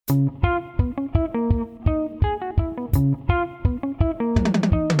And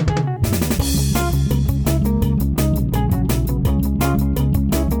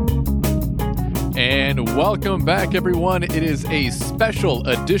welcome back, everyone. It is a special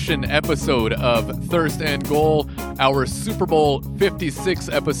edition episode of Thirst and Goal, our Super Bowl 56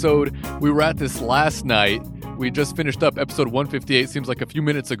 episode. We were at this last night. We just finished up episode 158. Seems like a few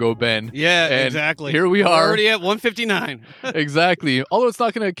minutes ago, Ben. Yeah, and exactly. Here we We're are. already at 159. Exactly. Although it's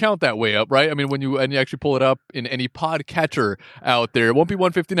not going to count that way up, right? I mean, when you actually pull it up in any podcatcher out there, it won't be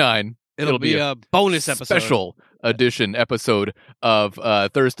 159. It'll be a bonus episode. Special edition episode of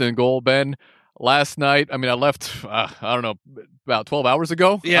Thirst and Goal, Ben. Last night, I mean, I left, I don't know, about 12 hours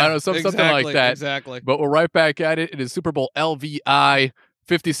ago? Yeah, I don't know, something like that. Exactly. But we're right back at it. It is Super Bowl LVI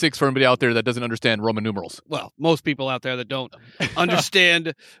 56 for anybody out there that doesn't understand Roman numerals. Well, most people out there that don't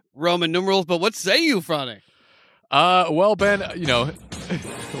understand Roman numerals, but what say you, Franny? Well, Ben, you know,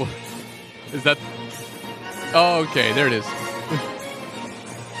 is that... Oh, okay, there it is.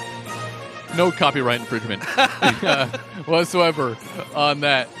 No copyright infringement whatsoever on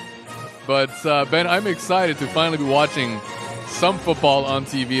that. But, Ben, I'm excited to finally be watching some football on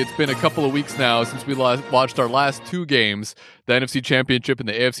TV. It's been a couple of weeks now since we watched our last two games, the NFC Championship and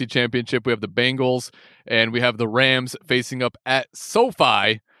the AFC Championship. We have the Bengals and we have the Rams facing up at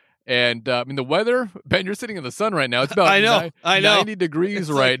SoFi. And, I mean, the weather, Ben, you're sitting in the sun right now. It's about I know. 90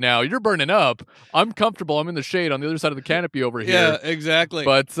 degrees right now. You're burning up. I'm comfortable. I'm in the shade on the other side of the canopy over here. Yeah, exactly.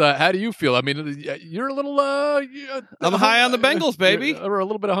 But how do you feel? I mean, you're a little... I'm high on the Bengals, baby. Or a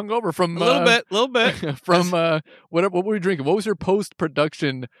little bit of hungover from... A little bit. From, what were you drinking? What was your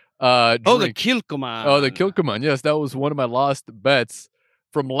post-production drink? Oh, the Kilkuman. Oh, the Kilkuman. Yes, that was one of my lost bets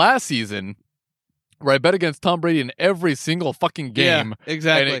from last season, where I bet against Tom Brady in every single fucking game. Yeah,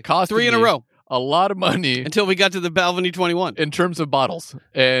 exactly. And it cost 3 in a row. A lot of money. Until we got to the Balvenie 21. In terms of bottles.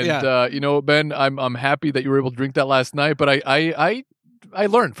 And, you know, Ben, I'm happy that you were able to drink that last night, but I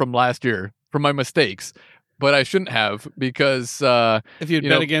learned from last year, from my mistakes. But I shouldn't have, because if you'd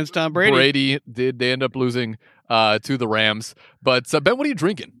bet against Tom Brady. They end up losing to the Rams. But Ben, what are you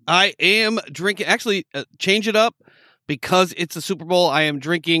drinking? I am drinking, actually, change it up. Because it's a Super Bowl, I am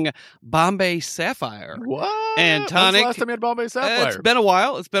drinking Bombay Sapphire. What? And tonic. When's the last time you had Bombay Sapphire? It's been a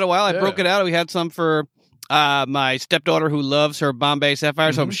while. I Yeah. broke it out. We had some for my stepdaughter who loves her Bombay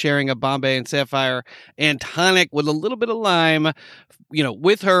Sapphire, so I'm sharing a Bombay and Sapphire and tonic with a little bit of lime, you know,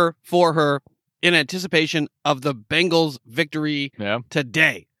 with her, for her, in anticipation of the Bengals' victory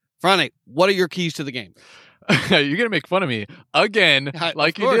today. Franny, what are your keys to the game? You're going to make fun of me again,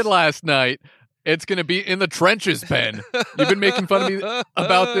 like you did last night. It's going to be in the trenches, Ben. You've been making fun of me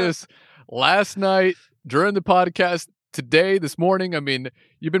about this last night, during the podcast, today, this morning. I mean,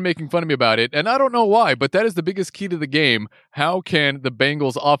 you've been making fun of me about it, and I don't know why, but that is the biggest key to the game. How can the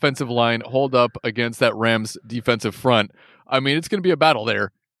Bengals' offensive line hold up against that Rams' defensive front? I mean, it's going to be a battle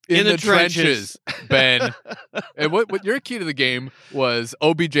there. In the trenches, Ben. And what your key to the game was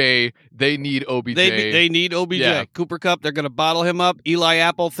OBJ. They need OBJ. They need OBJ. Yeah. Cooper Kupp, they're going to bottle him up. Eli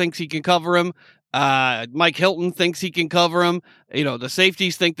Apple thinks he can cover him. Mike Hilton thinks he can cover him. You know, the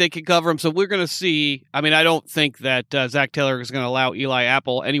safeties think they can cover him. So we're going to see. I mean, I don't think that Zach Taylor is going to allow Eli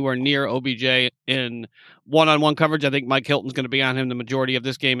Apple anywhere near OBJ in one-on-one coverage. I think Mike Hilton's going to be on him the majority of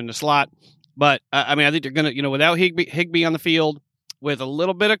this game in the slot. But, I mean, I think they're going to, you know, without Higbee on the field, with a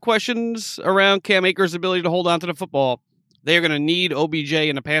little bit of questions around Cam Akers' ability to hold on to the football, they are going to need OBJ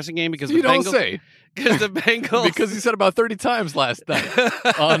in a passing game because you don't say. Because the Bengals... because he said about 30 times last night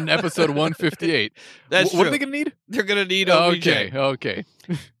on episode 158. That's what true. are they going to need? They're going to need OBJ. Okay.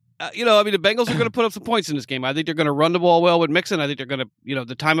 You know, I mean, the Bengals are going to put up some points in this game. I think they're going to run the ball well with Mixon. I think they're going to, you know,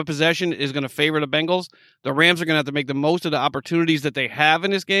 the time of possession is going to favor the Bengals. The Rams are going to have to make the most of the opportunities that they have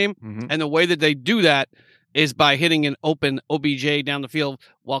in this game. Mm-hmm. And the way that they do that is by hitting an open OBJ down the field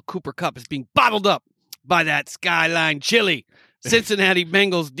while Cooper Kupp is being bottled up by that Skyline Chili. Cincinnati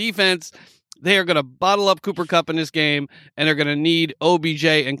Bengals defense, they are going to bottle up Cooper Kupp in this game, and they're going to need OBJ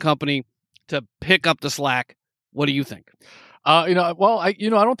and company to pick up the slack. What do you think? I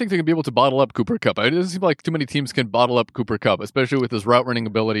don't think they can be able to bottle up Cooper Kupp. It doesn't seem like too many teams can bottle up Cooper Kupp, especially with his route running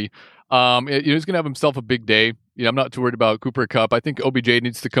ability. He's going to have himself a big day. You know, I'm not too worried about Cooper Kupp. I think OBJ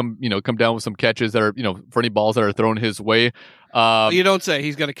needs to come down with some catches that are, you know, for any balls that are thrown his way. You don't say.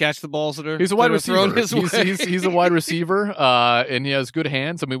 He's going to catch the balls that are He's a wide receiver. Thrown his way. He's a wide receiver, and he has good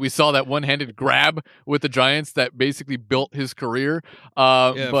hands. I mean, we saw that one-handed grab with the Giants that basically built his career.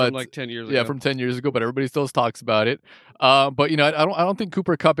 From like 10 years ago. Yeah, from 10 years ago, but everybody still talks about it. But, you know, I don't think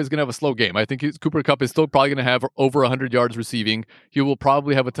Cooper Kupp is going to have a slow game. I think Cooper Kupp is still probably going to have over 100 yards receiving. He will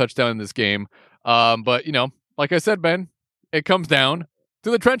probably have a touchdown in this game. But, you know, like I said, Ben, it comes down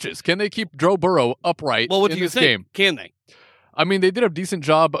To the trenches. Can they keep Joe Burrow upright Well, what in do you this think? game? Can they? I mean, they did a decent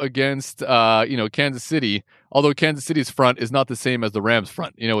job against, Kansas City, although Kansas City's front is not the same as the Rams'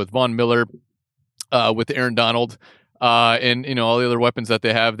 front, with Von Miller, with Aaron Donald, and, all the other weapons that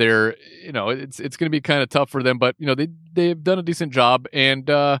they have there. It's going to be kind of tough for them, but, they've done a decent job. And,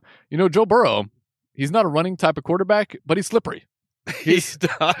 Joe Burrow, he's not a running type of quarterback, but he's slippery. He's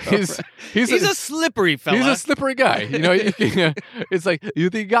a slippery fella. He's a slippery guy. It's like, you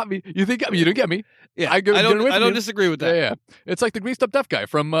think you got me. You didn't get me. Yeah, I don't disagree with that. Yeah. It's like the greased up deaf guy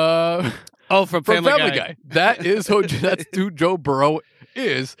from from Family Guy. That's who Joe Burrow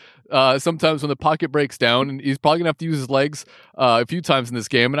is. Sometimes when the pocket breaks down, and he's probably gonna have to use his legs a few times in this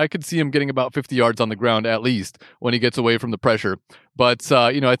game, and I could see him getting about 50 yards on the ground at least when he gets away from the pressure. But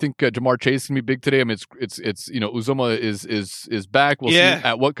I think Jamar Chase is gonna be big today. I mean, it's Uzomah is back. We'll see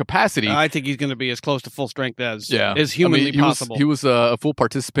at what capacity. I think he's gonna be as close to full strength as humanly possible. He was a full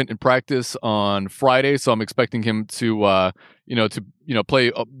participant in practice on Friday, so I'm expecting him to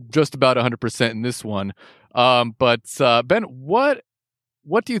play just about 100% in this one. But Ben, what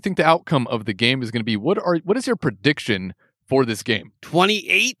do you think the outcome of the game is going to be? What is your prediction for this game?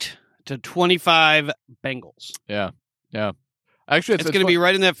 28-25 Bengals. Yeah. Actually, it's going to be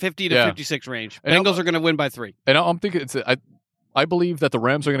right in that 50 to 56 range. Bengals are going to win by 3. And I'm thinking I believe that the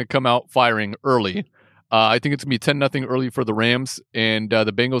Rams are going to come out firing early. I think it's going to be 10-0 early for the Rams, and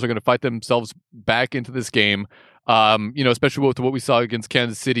the Bengals are going to fight themselves back into this game. Especially with what we saw against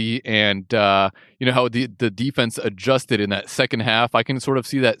Kansas City, and how the defense adjusted in that second half. I can sort of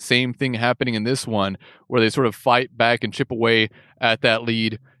see that same thing happening in this one, where they sort of fight back and chip away at that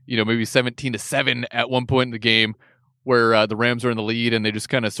lead. Maybe 17-7 at one point in the game, where the Rams are in the lead, and they just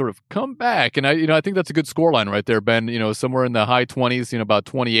kind of sort of come back. And I think that's a good scoreline right there, Ben. Somewhere in the high 20s, about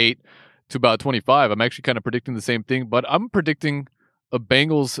 28 to about 25. I'm actually kind of predicting the same thing, but I'm predicting a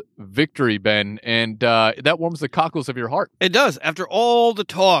Bengals victory, Ben, and that warms the cockles of your heart. It does. After all the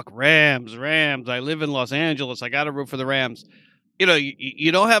talk, Rams. I live in Los Angeles. I got to root for the Rams.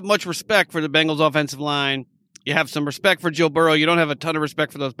 You don't have much respect for the Bengals offensive line. You have some respect for Joe Burrow. You don't have a ton of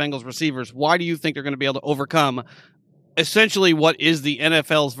respect for those Bengals receivers. Why do you think they're going to be able to overcome essentially what is the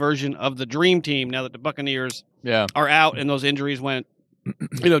NFL's version of the dream team now that the Buccaneers are out and those injuries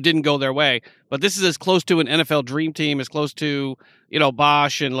didn't go their way? But this is as close to an NFL dream team, as close to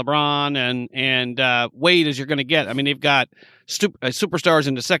Bosch and LeBron and Wade as you're going to get. I mean, they've got superstars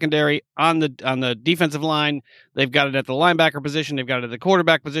in the secondary, on the defensive line. They've got it at the linebacker position. They've got it at the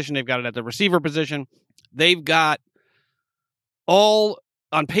quarterback position. They've got it at the receiver position. They've got all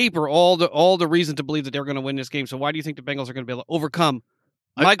on paper all the reason to believe that they're going to win this game. So why do you think the Bengals are going to be able to overcome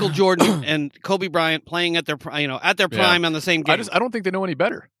Michael Jordan and Kobe Bryant playing at their prime on the same game? I don't think they know any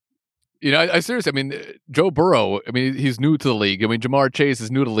better. I seriously, Joe Burrow, he's new to the league. Jamar Chase is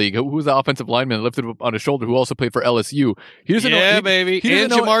new to the league. Who's the offensive lineman that lifted up on his shoulder who also played for LSU? He doesn't know. Baby.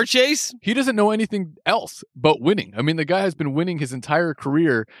 And Jamar Chase? He doesn't know anything else but winning. The guy has been winning his entire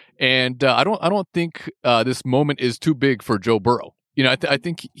career, and I don't think this moment is too big for Joe Burrow. I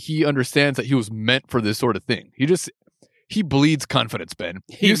think he understands that he was meant for this sort of thing. He bleeds confidence, Ben.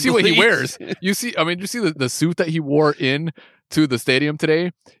 You see what he wears. You see the suit that he wore in to the stadium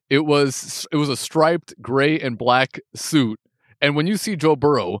today. It was a striped gray and black suit. And when you see Joe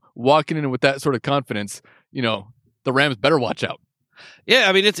Burrow walking in with that sort of confidence, the Rams better watch out.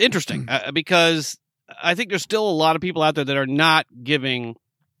 Yeah, it's interesting because I think there's still a lot of people out there that are not giving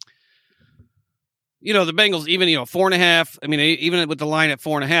the Bengals, even, 4.5. Even with the line at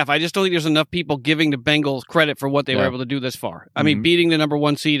 4.5, I just don't think there's enough people giving the Bengals credit for what they were able to do this far. Beating the number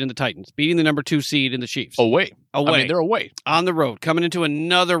 1 seed in the Titans, beating the number 2 seed in the Chiefs. Away. They're away. On the road, coming into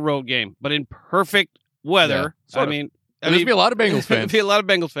another road game, but in perfect weather. Yeah, there's going to be a lot of Bengals fans. There'll be a lot of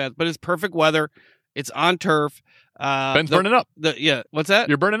Bengals fans, but it's perfect weather. It's on turf. Ben's burning up. What's that?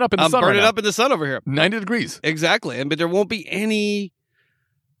 You're burning up in the sun. I'm burning right up in the sun over here. 90 degrees. Exactly. But there won't be any,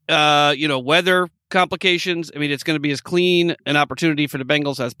 weather complications. It's going to be as clean an opportunity for the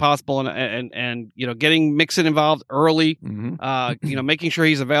Bengals as possible, and getting Mixon involved early. Mm-hmm. Making sure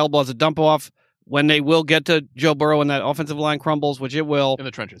he's available as a dump off when they will get to Joe Burrow and that offensive line crumbles, which it will in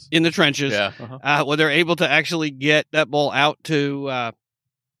the trenches. Yeah. Uh-huh. When they're able to actually get that ball out to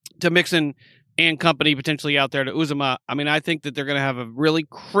Mixon and company, potentially out there to Uzomah. I think that they're going to have a really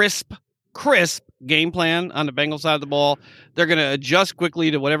crisp game plan on the Bengals side of the ball. They're going to adjust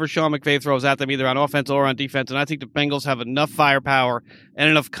quickly to whatever Sean McVay throws at them, either on offense or on defense. And I think the Bengals have enough firepower and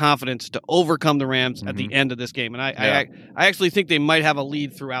enough confidence to overcome the Rams at the end of this game. And I actually think they might have a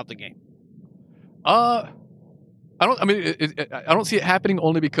lead throughout the game. I don't see it happening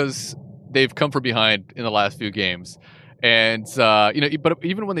only because they've come from behind in the last few games. And but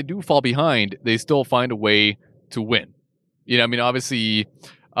even when they do fall behind, they still find a way to win. I mean, obviously,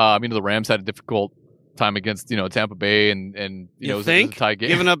 the Rams had a difficult time against Tampa Bay, and it was a tie game,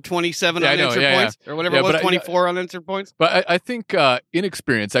 giving up 27 unanswered points or whatever it was, 24 unanswered points. But I think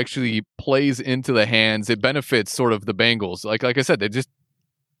inexperience actually plays into the hands. It benefits sort of the Bengals. Like I said,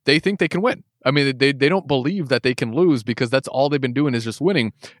 they think they can win. I mean, they don't believe that they can lose because that's all they've been doing is just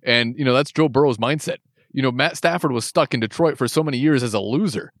winning. And that's Joe Burrow's mindset. Matt Stafford was stuck in Detroit for so many years as a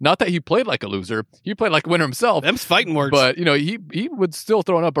loser. Not that he played like a loser. He played like a winner himself. Them's fighting words. But, he would still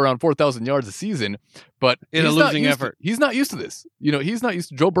throwing up around 4,000 yards a season. But in a losing effort. He's not used to this. He's not used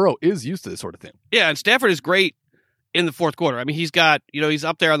to. Joe Burrow is used to this sort of thing. Yeah, and Stafford is great in the fourth quarter. I mean, he's got, he's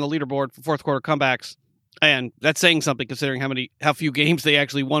up there on the leaderboard for fourth quarter comebacks. And that's saying something considering how few games they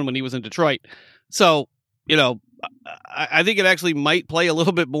actually won when he was in Detroit. So, I think it actually might play a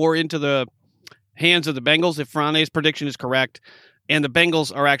little bit more into the hands of the Bengals if Frane's prediction is correct, and the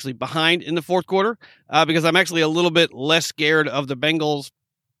Bengals are actually behind in the fourth quarter, because I'm actually a little bit less scared of the Bengals.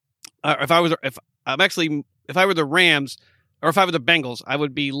 If I were the Rams, or if I were the Bengals, I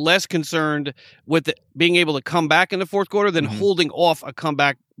would be less concerned with being able to come back in the fourth quarter than holding off a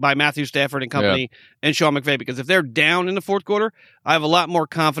comeback by Matthew Stafford and company and Sean McVay. Because if they're down in the fourth quarter, I have a lot more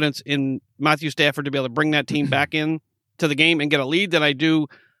confidence in Matthew Stafford to be able to bring that team back in to the game and get a lead than I do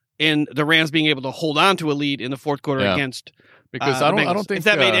in the Rams being able to hold on to a lead in the fourth quarter against. Because I don't think if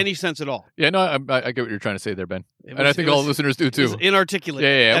that made any sense at all. Yeah, no, I get what you're trying to say there, Ben, and I think all the listeners do too. Inarticulate.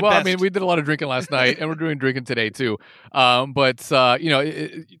 Yeah. Well, best. I mean, we did a lot of drinking last night, and we're doing drinking today too. But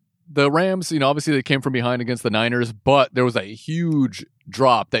the Rams, obviously they came from behind against the Niners, but there was a huge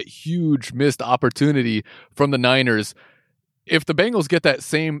drop, that huge missed opportunity from the Niners. If the Bengals get that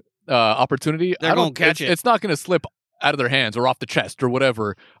same opportunity, they're going to catch it. It's not going to slip out of their hands or off the chest or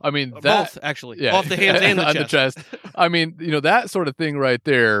whatever. I mean, both actually, off the hands and the chest. I mean, that sort of thing right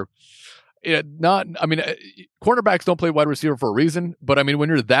there. Cornerbacks don't play wide receiver for a reason, but I mean, when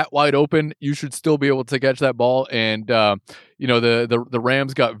you're that wide open, you should still be able to catch that ball. And the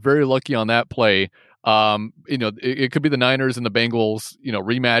Rams got very lucky on that play. It could be the Niners and the Bengals,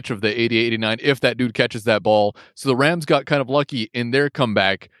 rematch of the 80-89 if that dude catches that ball. So the Rams got kind of lucky in their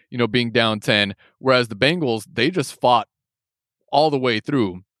comeback, being down 10, whereas the Bengals, they just fought all the way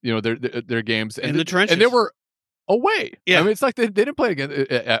through, their games. In the trenches. And they were away. Yeah. I mean, it's like they didn't play again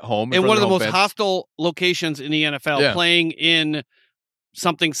at home. In one of the most hostile locations in the NFL, playing in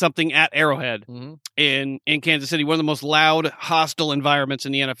something at Arrowhead in Kansas City, one of the most loud, hostile environments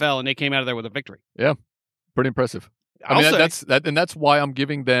in the NFL, and they came out of there with a victory. Yeah, pretty impressive. That's why I'm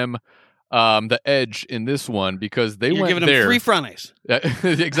giving them the edge in this one, because You're giving them 3 Franes.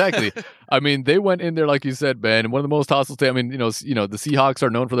 Exactly. I mean, they went in there, like you said, Ben, one of the most hostile. I mean, the Seahawks are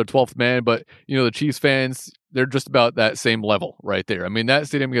known for their 12th man, but the Chiefs fans, they're just about that same level right there. I mean, that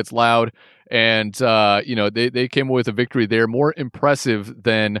stadium gets loud, and they came away with a victory there, more impressive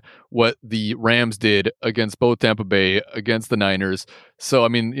than what the Rams did against both Tampa Bay, against the Niners. So I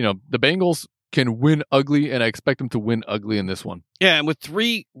mean, the Bengals can win ugly, and I expect them to win ugly in this one. Yeah, and with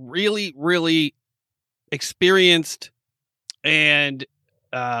 3 really, really experienced and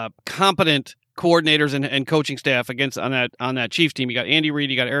competent coordinators and coaching staff on that Chiefs team, you got Andy Reid,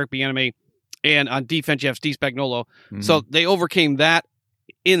 you got Eric Bieniemy, and on defense you have Steve Spagnuolo. So they overcame that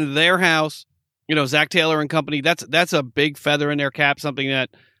in their house. Zach Taylor and company. That's a big feather in their cap, something that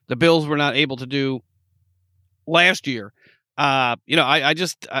the Bills were not able to do last year. I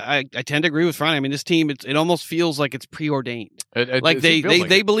tend to agree with Frane. I mean, this team, it almost feels like it's preordained.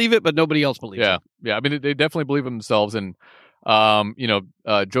 They believe it, but nobody else believes it. Yeah. I mean, they definitely believe in themselves, and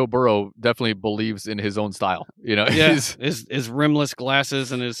Joe Burrow definitely believes in his own style. His rimless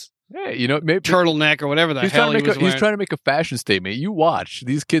glasses and his maybe turtleneck or whatever the hell he was wearing. He's trying to make a fashion statement. You watch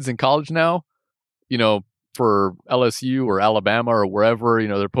these kids in college now, for LSU or Alabama or wherever,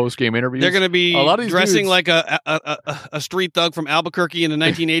 their post-game interviews. They're going to be dressing like a street thug from Albuquerque in the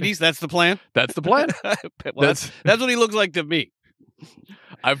 1980s. That's the plan? That's the plan. That's what he looks like to me.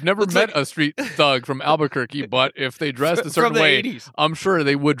 I've never met a street thug from Albuquerque, but if they dressed a certain way, 80s. I'm sure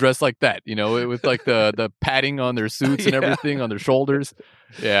they would dress like that, with like the padding on their suits and everything on their shoulders.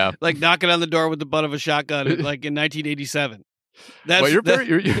 Yeah. Like knocking on the door with the butt of a shotgun like in 1987. That's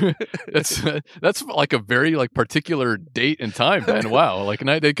like a very like particular date and time, Ben. Wow, like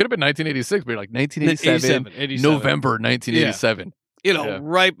they could have been 1986, but like 1987, November 1987.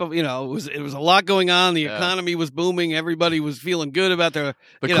 Right, but it was a lot going on. The economy was booming. Everybody was feeling good about the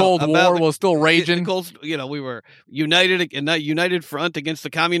Cold War was still raging. We were united front against the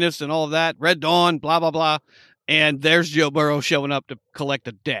communists and all of that. Red Dawn, blah blah blah. And there's Joe Burrow showing up to collect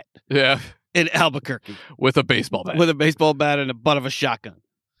a debt. Yeah. in Albuquerque with a baseball bat. With a baseball bat and a butt of a shotgun.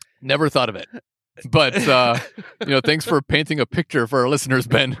 Never thought of it. But, thanks for painting a picture for our listeners,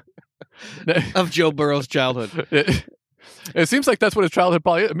 Ben. Of Joe Burrow's childhood. It seems like that's what his childhood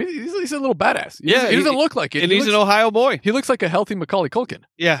probably is. I mean, he's a little badass. He doesn't look like it. And he's an Ohio boy. He looks like a healthy Macaulay Culkin.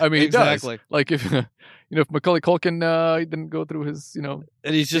 Yeah, I mean, exactly. He does. Like if Macaulay Culkin didn't go through his, and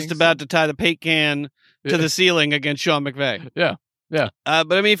he's just about to tie the paint can to the ceiling against Sean McVay. Yeah.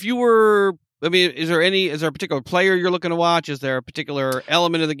 But I mean, is there a particular player you're looking to watch? Is there a particular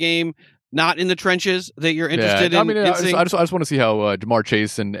element of the game not in the trenches that you're interested in? I mean, I just want to see how Jamar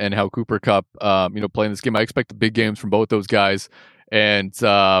Chase and how Cooper Kupp, play in this game. I expect the big games from both those guys. And,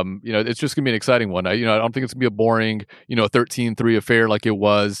 it's just going to be an exciting one. I don't think it's going to be a boring, 13-3 affair like it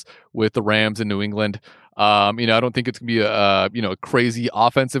was with the Rams in New England. I don't think it's going to be a crazy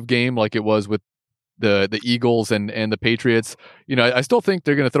offensive game like it was with the Eagles and the Patriots. I still think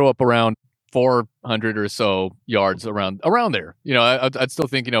they're going to throw up around 400 or so yards around there. I'd still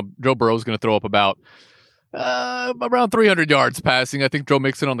think, Joe Burrow's going to throw up about around 300 yards passing. I think Joe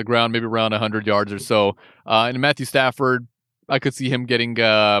Mixon on the ground, maybe around 100 yards or so. And Matthew Stafford, I could see him getting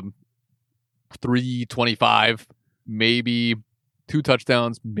 325, maybe 2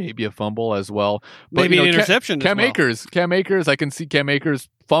 touchdowns, maybe a fumble as well. But, maybe an interception. Cam Akers, I can see Cam Akers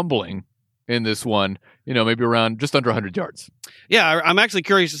fumbling in this one, maybe around just under 100 yards. Yeah, I'm actually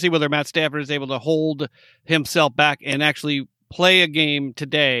curious to see whether Matt Stafford is able to hold himself back and actually play a game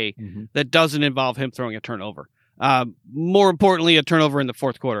today that doesn't involve him throwing a turnover. More importantly, a turnover in the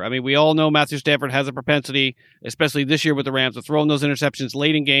fourth quarter. I mean, we all know Matthew Stafford has a propensity, especially this year with the Rams, of throwing those interceptions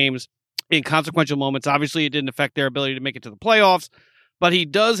late in games in consequential moments. Obviously, it didn't affect their ability to make it to the playoffs, but he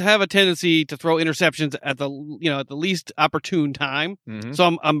does have a tendency to throw interceptions at the least opportune time.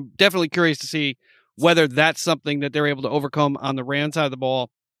 So I'm definitely curious to see whether that's something that they're able to overcome on the Rams side of the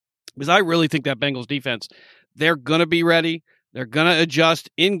ball, because I really think that Bengals defense, they're going to be ready. They're going to adjust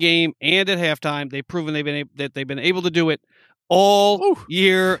in game and at halftime. They've proven that they've been able to do it all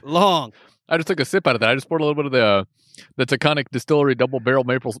year long. I just took a sip out of that. I just poured a little bit of the Taconic Distillery double barrel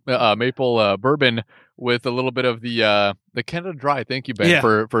maple bourbon with a little bit of the Canada Dry. Thank you, Ben,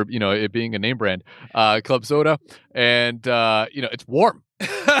 for it being a name brand club soda, and it's warm.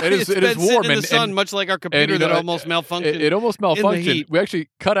 It is warm in the sun, much like our computer that almost malfunctioned. It almost malfunctioned. We actually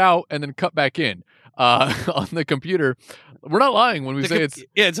cut out and then cut back in on the computer. We're not lying when we say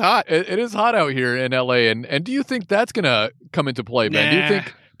it's hot. It is hot out here in LA, and do you think that's gonna come into play, Ben? Nah.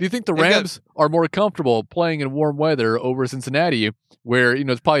 Do you think the Rams are more comfortable playing in warm weather over Cincinnati, where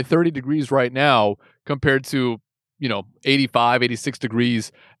it's probably 30 degrees right now compared to 85, 86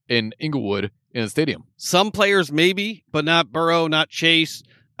 degrees in Inglewood in the stadium? Some players maybe, but not Burrow, not Chase,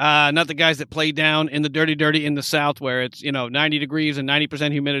 not the guys that play down in the dirty in the South where it's 90 degrees and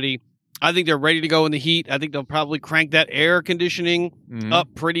 90% humidity. I think they're ready to go in the heat. I think they'll probably crank that air conditioning up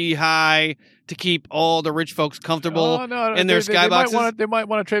pretty high to keep all the rich folks comfortable in their skyboxes. They might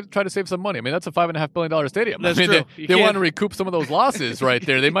want to try to save some money. I mean, that's a $5.5 billion stadium. That's true. They want to recoup some of those losses right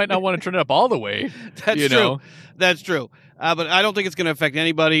there. They might not want to turn it up all the way. That's true. That's true. But I don't think it's going to affect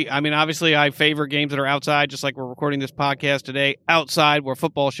anybody. I mean, obviously, I favor games that are outside, just like we're recording this podcast today, outside where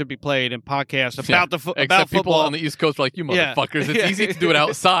football should be played, and podcasts about football. People on the East Coast are like, you motherfuckers. It's easy to do it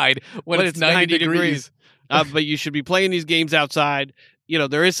outside when it's 90 degrees. But you should be playing these games outside.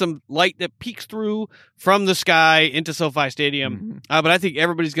 There is some light that peeks through from the sky into SoFi Stadium. But I think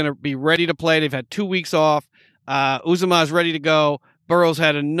everybody's going to be ready to play. They've had 2 weeks off. Uzomah is ready to go. Burrow's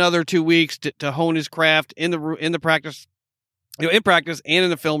had another 2 weeks to hone his craft in the practice. In practice and in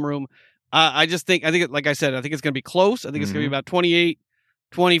the film room. I think, like I said, I think it's going to be close. I think it's going to be about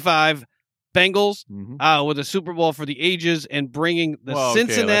 28-25 Bengals with a Super Bowl for the ages and bringing the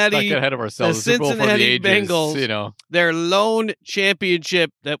Cincinnati, let's not get ahead of ourselves. The Cincinnati Super Bowl for the ages, Bengals, their lone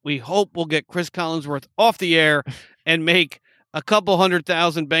championship that we hope will get Chris Collinsworth off the air and make a couple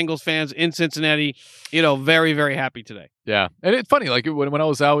 100,000 Bengals fans in Cincinnati, very, very happy today. Yeah. And it's funny, like when I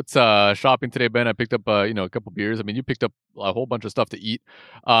was out shopping today, Ben, I picked up, a couple beers. I mean, you picked up a whole bunch of stuff to eat.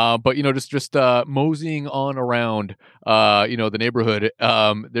 But, just moseying on around, the neighborhood,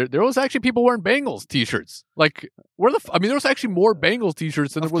 there was actually people wearing Bengals t-shirts. Like, there was actually more Bengals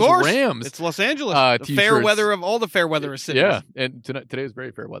t-shirts than there was Rams. It's Los Angeles. The fair weather of all the fair weather is cities. Yeah. And today is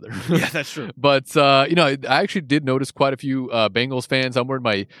very fair weather. Yeah, that's true. But, I actually did notice quite a few Bengals fans. I'm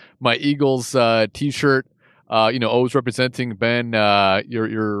wearing my Eagles t-shirt. O's representing Ben.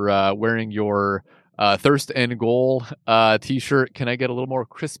 You're wearing your Thirst and Goal t-shirt. Can I get a little more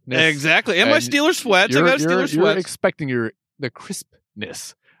crispness? Exactly. And my Steelers sweats. I got Steelers sweats. You're expecting the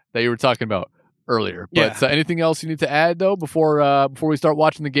crispness that you were talking about earlier. But anything else you need to add though before we start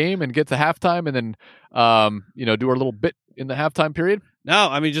watching the game and get to halftime, and then do our little bit in the halftime period? No,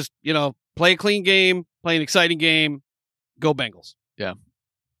 I mean just play a clean game, play an exciting game, go Bengals. Yeah.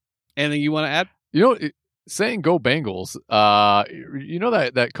 Anything you want to add? Saying go Bengals,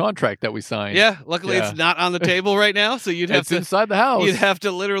 that contract that we signed. Yeah, luckily it's not on the table right now, so it's inside the house. You'd have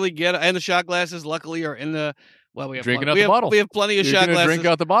to literally and the shot glasses luckily are in the we have drinking out the bottle. We have plenty of shot glasses. Drink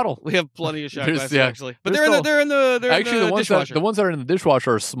out the bottle. We have plenty of shot glasses actually. But they're in the dishwasher. The ones that are in the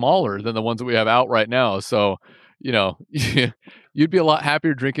dishwasher are smaller than the ones that we have out right now. So, you'd be a lot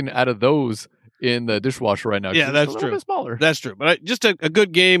happier drinking out of those in the dishwasher right now. Yeah, that's true. Bit smaller. That's true. But just a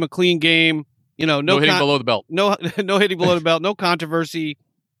good game, a clean game. No hitting below the belt. No hitting below the belt. No controversy.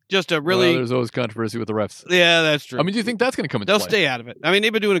 Just a really. There's always controversy with the refs. Yeah, that's true. I mean, do you think that's going to come into play? They'll stay out of it. I mean,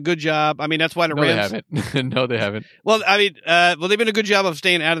 they've been doing a good job. I mean, that's why the Rams. They haven't. No, they haven't. Well, I mean, they've been a good job of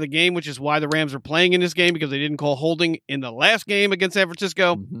staying out of the game, which is why the Rams are playing in this game because they didn't call holding in the last game against San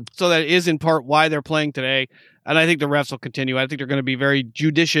Francisco. Mm-hmm. So that is in part why they're playing today. And I think the refs will continue. I think they're going to be very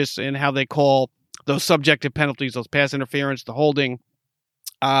judicious in how they call those subjective penalties, those pass interference, the holding.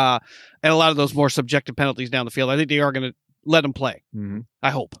 And a lot of those more subjective penalties down the field. I think they are going to let them play. Mm-hmm. I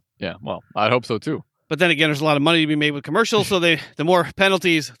hope. Yeah, well, I hope so too. But then again, there's a lot of money to be made with commercials, so the more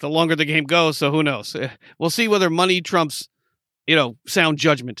penalties, the longer the game goes. So who knows? We'll see whether money trumps, sound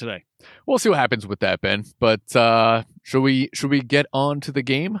judgment today. We'll see what happens with that, Ben. But should we get on to the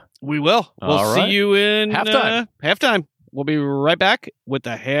game? We will. We'll see you in halftime. Halftime. We'll be right back with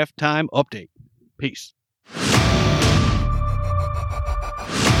the halftime update. Peace.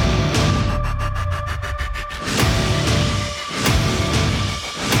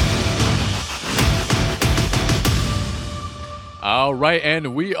 All right,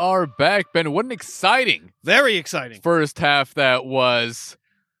 and we are back, Ben. What an exciting, very exciting first half that was.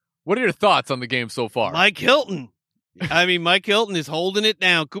 What are your thoughts on the game so far? Mike Hilton. I mean, Mike Hilton is holding it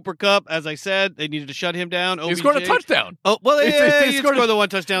down. Cooper Kupp, as I said, they needed to shut him down. OBJ. He scored a touchdown. Oh, well, he scored the one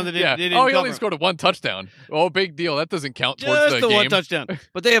touchdown that didn't he only scored a one touchdown. Oh, big deal. That doesn't count towards the game. One touchdown.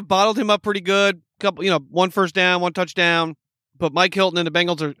 But they have bottled him up pretty good. Couple, one first down, one touchdown. But Mike Hilton and the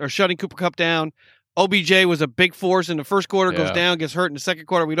Bengals are shutting Cooper Kupp down. OBJ was a big force in the first quarter, goes down, gets hurt in the second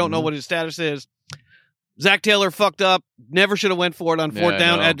quarter. We don't know what his status is. Zach Taylor fucked up. Never should have went for it on fourth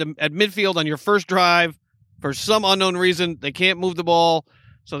down at midfield on your first drive. For some unknown reason, they can't move the ball.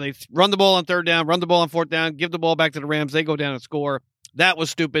 So they run the ball on third down, run the ball on fourth down, give the ball back to the Rams. They go down and score. That was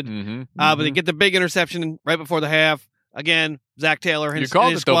stupid. But they get the big interception right before the half. Again, Zach Taylor and his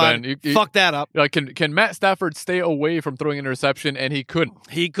squad fucked that up. Can Matt Stafford stay away from throwing an interception? And he couldn't.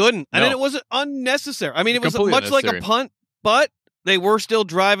 And then it was unnecessary. I mean, it was much like a punt, but they were still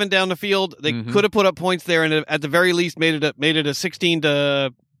driving down the field. They could have put up points there, and at the very least made it a 16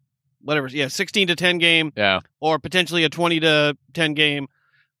 to 10 game. Yeah, or potentially a 20 to 10 game.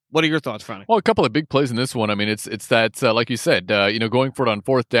 What are your thoughts, Franny? Well, a couple of big plays in this one. I mean, it's that like you said, going for it on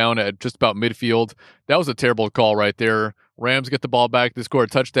fourth down at just about midfield. That was a terrible call right there. Rams get the ball back. They score a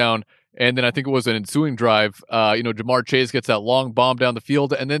touchdown. And then I think it was an ensuing drive. Jamar Chase gets that long bomb down the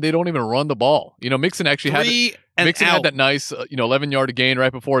field, and then they don't even run the ball. Mixon actually had that nice 11-yard gain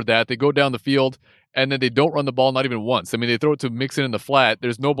right before that. They go down the field, and then they don't run the ball not even once. I mean, they throw it to Mixon in the flat.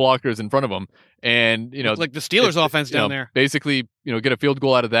 There's no blockers in front of them, and like the Steelers' offense down there. Basically, get a field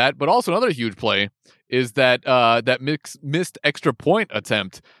goal out of that. But also another huge play is that missed extra point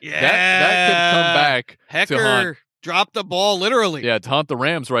attempt. Yeah, that could come back. Hecker dropped the ball literally. Yeah, to haunt the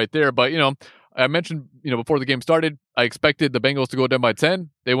Rams right there. But I mentioned before the game started, I expected the Bengals to go down by 10.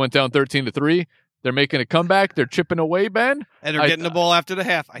 They went down 13-3. They're making a comeback. They're chipping away, Ben, and they're getting the ball after the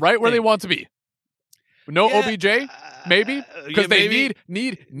half, where they want to be. No OBJ, maybe because they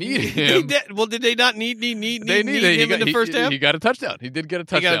need him. Did they not need him in the first half? He got a touchdown. He did get a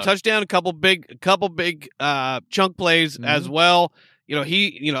touchdown. He got a touchdown. A couple big chunk plays as well.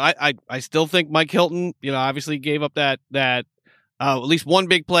 I still think Mike Hilton, obviously gave up that at least one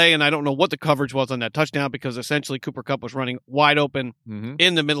big play, and I don't know what the coverage was on that touchdown because essentially Cooper Kupp was running wide open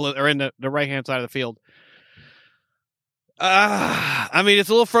in the middle or in the right hand side of the field. I mean, it's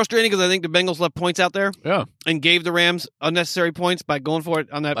a little frustrating because I think the Bengals left points out there, and gave the Rams unnecessary points by going for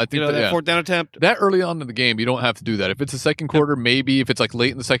it on that, that fourth down attempt. That early on in the game, you don't have to do that. If it's a second quarter, maybe if it's like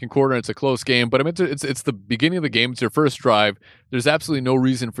late in the second quarter and it's a close game, but I mean, it's the beginning of the game. It's your first drive. There's absolutely no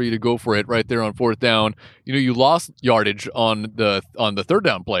reason for you to go for it right there on fourth down. You lost yardage on the third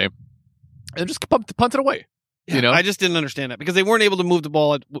down play, and just punt it away. I just didn't understand that because they weren't able to move the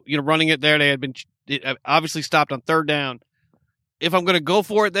ball. Running it there, they had been obviously stopped on third down. If I'm going to go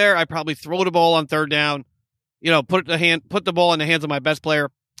for it there, I probably throw the ball on third down. Put the ball in the hands of my best player.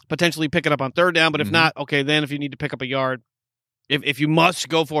 potentially pick it up on third down. But if not, okay, then if you need to pick up a yard, if you must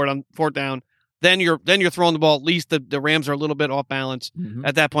go for it on fourth down, then you're throwing the ball. At least the Rams are a little bit off balance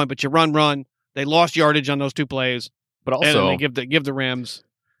at that point. But you run. They lost yardage on those two plays, but also and they give the Rams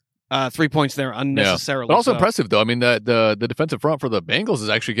 3 points there unnecessarily. But also impressive though. I mean, the defensive front for the Bengals is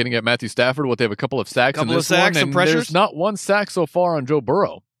actually getting at Matthew Stafford. They have a couple of sacks in this one, and there's not one sack so far on Joe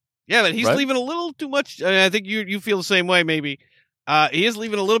Burrow. Yeah, but he's leaving a little too much. I think you feel the same way, maybe. He is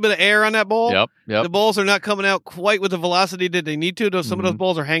leaving a little bit of air on that ball. Yep. The balls are not coming out quite with the velocity that they need to. Though some of those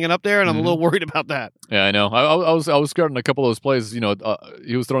balls are hanging up there, and I'm a little worried about that. Yeah, I know. I was scared on a couple of those plays. You know,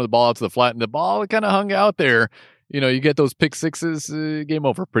 he was throwing the ball out to the flat, and the ball kind of hung out there. You know, you get those pick sixes, game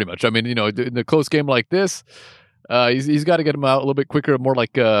over pretty much. I mean, you know, in a close game like this, he's got to get him out a little bit quicker, more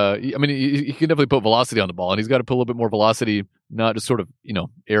like, I mean, he can definitely put velocity on the ball, and he's got to put a little bit more velocity, not just sort of, you know,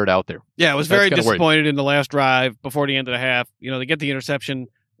 air it out there. Yeah, I was very disappointed in the last drive before the end of the half. You know, they get the interception.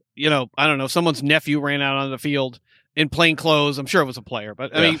 You know, I don't know, someone's nephew ran out on the field in plain clothes. I'm sure it was a player,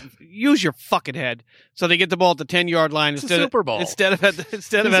 but I mean, use your fucking head. So they get the ball at the 10-yard line instead of at the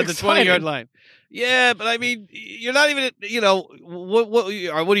 20-yard line. Yeah, but I mean, you're not even, you know,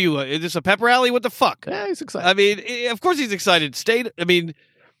 what are you? Is this a pep rally? What the fuck? Yeah, he's excited. I mean, of course he's excited. I mean,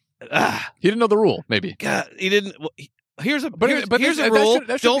 he didn't know the rule. Maybe God, he didn't. Here's a rule: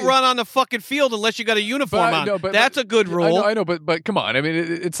 don't run on the fucking field unless you got a uniform on. That's a good rule. I know, but come on. I mean,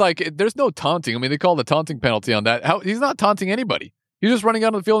 it's like there's no taunting. I mean, they call the taunting penalty on that. He's not taunting anybody. He's just running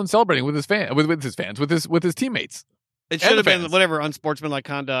out on the field and celebrating with his with his teammates. It should have been whatever unsportsmanlike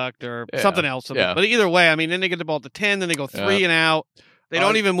conduct or something else. Yeah. But either way, I mean, then they get the ball at the 10, then they go 3 and out. They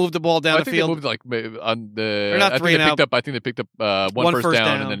don't even move the ball down the field. They moved like on the. They're not 3 and out. I think they picked up one first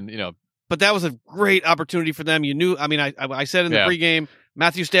down, and then, you know. But that was a great opportunity for them. You knew. I mean, I said in the pregame,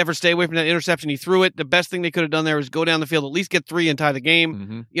 Matthew Stafford, stay away from that interception. He threw it. The best thing they could have done there was go down the field, at least get 3 and tie the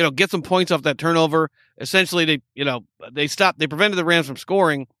game. You know, get some points off that turnover. Essentially, they prevented the Rams from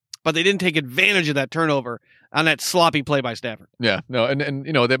scoring, but they didn't take advantage of that turnover on that sloppy play by Stafford. Yeah, no, and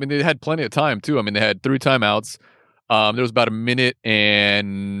you know, they had plenty of time too. I mean, they had 3 timeouts. There was about a minute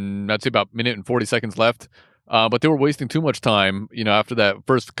and 40 seconds left. But they were wasting too much time, you know, after that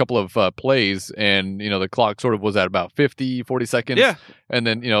first couple of plays, and, you know, the clock sort of was at about 40 seconds. Yeah. And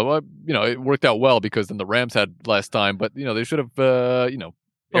then, you know, it worked out well because then the Rams had less time, but, you know, they should have,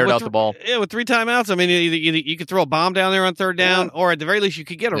 aired out the ball. Yeah, with 3 timeouts, I mean, you could throw a bomb down there on third down, or at the very least, you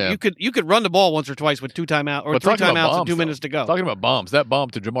could get you could run the ball once or twice with 2 timeouts or 3 timeouts and 2 minutes to go. Talking about bombs, that bomb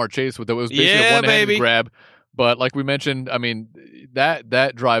to Jamar Chase was basically a one-handed grab. But like we mentioned, I mean,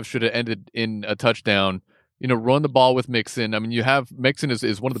 that drive should have ended in a touchdown. You know, run the ball with Mixon. I mean, you have Mixon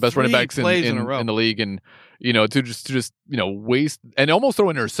is one of the best running backs in the league, and, you know, to just you know, waste and almost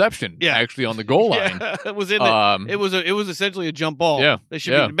throw an interception actually on the goal line. It was it was essentially a jump ball. Yeah, the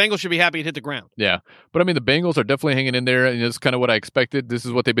Bengals should be happy it hit the ground. Yeah, but I mean, the Bengals are definitely hanging in there, and it's kind of what I expected. This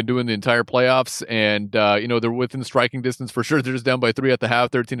is what they've been doing the entire playoffs, and you know, they're within striking distance for sure. They're just down by 3 at the half,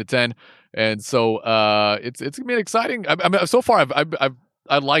 13-10, and so it's gonna be exciting. I mean, so far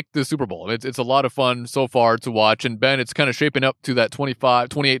I like the Super Bowl. It's a lot of fun so far to watch. And Ben, it's kind of shaping up to that 28-25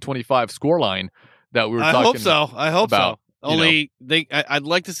 scoreline that we were talking about. I hope so. Only I'd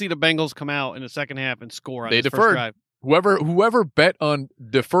like to see the Bengals come out in the second half and score on this first drive. Whoever bet on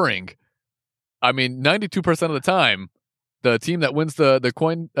deferring, I mean, 92% of the time, the team that wins the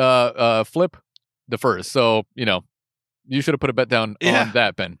coin flip defers. So, you know, you should have put a bet down on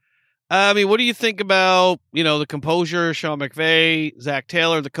that, Ben. I mean, what do you think about, you know, the composure, Sean McVay, Zach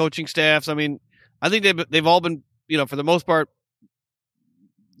Taylor, the coaching staffs? I mean, I think they've all been, you know, for the most part,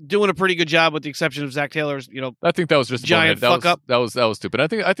 doing a pretty good job, with the exception of Zach Taylor's, you know, I think that was just giant fuck up. That was stupid. I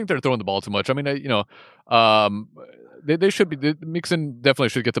think they're throwing the ball too much. I mean, you know, they should be. Mixon definitely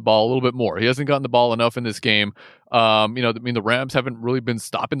should get the ball a little bit more. He hasn't gotten the ball enough in this game. You know, I mean, the Rams haven't really been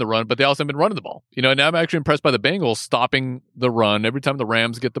stopping the run, but they also haven't been running the ball. You know, and I'm actually impressed by the Bengals stopping the run every time the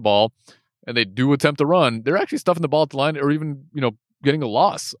Rams get the ball and they do attempt to run. They're actually stuffing the ball at the line, or even, you know, getting a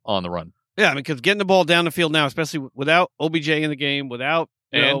loss on the run. Yeah, I mean, because getting the ball down the field now, especially without OBJ in the game, without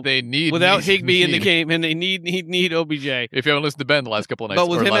Higbee in the game, and they need OBJ. If you haven't listened to Ben the last couple of nights, but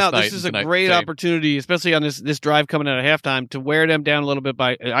with him out, this is a great opportunity, especially on this drive coming out at halftime, to wear them down a little bit.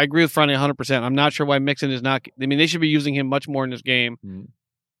 I agree with Franny 100%. I'm not sure why Mixon is not. I mean, they should be using him much more in this game.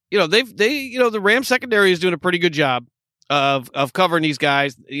 You know, the Rams secondary is doing a pretty good job of covering these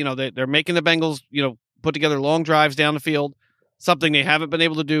guys. You know, they're making the Bengals, you know, put together long drives down the field, something they haven't been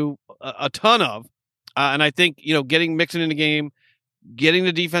able to do a ton of. And I think, you know, getting Mixon in the game, getting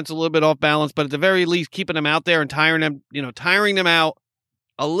the defense a little bit off balance, but at the very least keeping them out there and tiring them out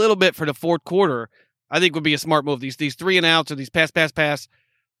a little bit for the fourth quarter, I think would be a smart move. These 3 and outs, or these pass,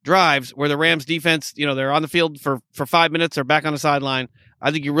 drives where the Rams defense, they're on the field for 5 minutes, they're back on the sideline.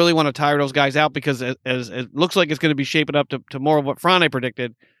 I think you really want to tire those guys out because as it looks like it's going to be shaping up to more of what Frane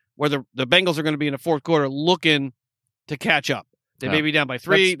predicted, where the Bengals are going to be in the fourth quarter looking to catch up. They may be down by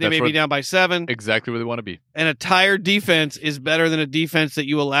 3. They may be down by 7. Exactly where they want to be. And a tired defense is better than a defense that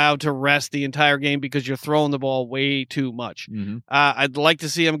you allow to rest the entire game because you're throwing the ball way too much. Mm-hmm. I'd like to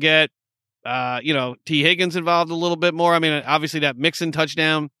see them get, T. Higgins involved a little bit more. I mean, obviously that Mixon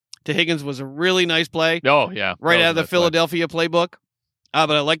touchdown to Higgins was a really nice play. Oh, yeah. Right out of the Philadelphia playbook.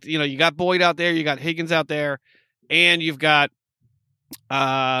 But I like, you got Boyd out there, you got Higgins out there, and you've got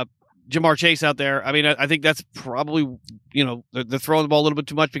Jamar Chase out there. I mean, I think that's probably, they're throwing the ball a little bit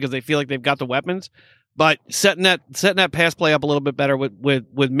too much because they feel like they've got the weapons. But setting that pass play up a little bit better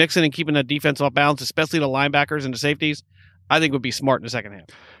with Mixon and keeping that defense off balance, especially the linebackers and the safeties, I think would be smart in the second half.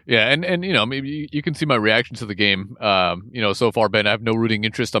 Yeah, and maybe you can see my reaction to the game. So far, Ben, I have no rooting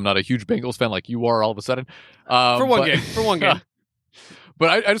interest. I'm not a huge Bengals fan like you are all of a sudden. For one game.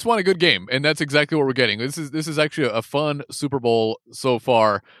 But I just want a good game, and that's exactly what we're getting. This is actually a fun Super Bowl so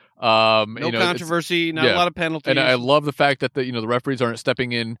far. No controversy, not a lot of penalties. And I love the fact that the referees aren't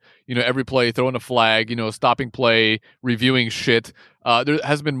stepping in, every play, throwing a flag, stopping play, reviewing shit. There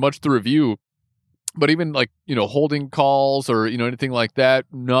hasn't been much to review, but even holding calls or, anything like that,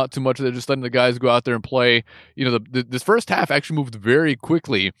 not too much. They're just letting the guys go out there and play. This first half actually moved very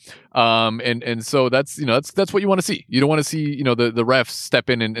quickly. And so that's what you want to see. You don't want to see, the refs step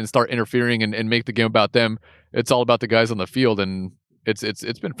in and start interfering and make the game about them. It's all about the guys on the field, and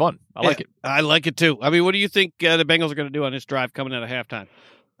it's been fun. I like it. I like it too. I mean, what do you think the Bengals are going to do on this drive coming out of halftime?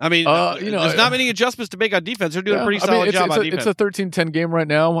 I mean, there's not many adjustments to make on defense. They're doing a pretty solid job on defense. It's a 13-10 game right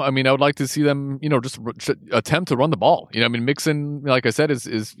now. I mean, I would like to see them, just attempt to run the ball. Mixon, like I said,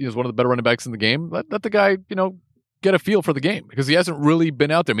 is one of the better running backs in the game. Let the guy, get a feel for the game because he hasn't really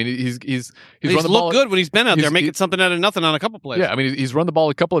been out there. I mean, he's run the ball. Looked good when he's been out there, making something out of nothing on a couple plays. Yeah, I mean, he's run the ball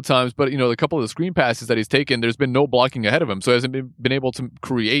a couple of times, but a couple of the screen passes that he's taken, there's been no blocking ahead of him, so he hasn't been able to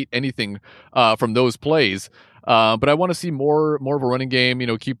create anything from those plays. But I want to see more of a running game.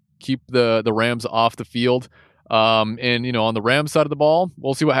 Keep the Rams off the field. And on the Rams side of the ball,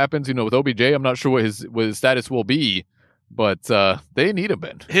 we'll see what happens. With OBJ, I'm not sure what his status will be. But they need him,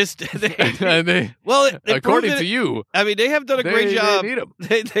 Ben. According to you, I mean, they have done a great job. They need him.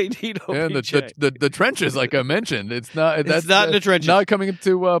 They need OBJ. And the trenches, like I mentioned, it's not in the trenches. Not coming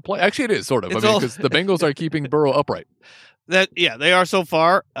into play. Actually, it is sort of. Because the Bengals are keeping Burrow upright. They are so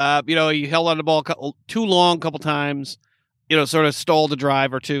far. He held on the ball too long a couple times. Sort of stalled the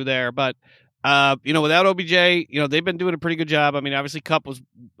drive or two there, but. Without OBJ, they've been doing a pretty good job. I mean, obviously,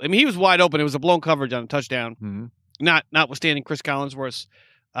 he was wide open. It was a blown coverage on a touchdown. Mm-hmm. Notwithstanding Chris Collinsworth's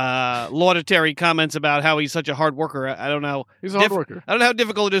laudatory comments about how he's such a hard worker. I don't know. He's a hard worker. I don't know how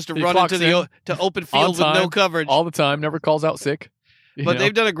difficult it is to run into to open field with no coverage. All the time, never calls out sick. But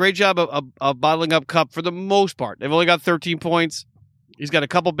they've done a great job of bottling up Kupp for the most part. They've only got 13 points. He's got a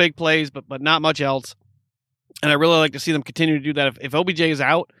couple big plays, but not much else. And I really like to see them continue to do that. If OBJ is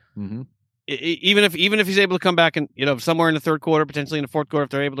out, mm-hmm. even if he's able to come back and somewhere in the third quarter, potentially in the fourth quarter, if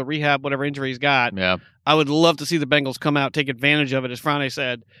they're able to rehab whatever injury he's got, I would love to see the Bengals come out, take advantage of it, as Frane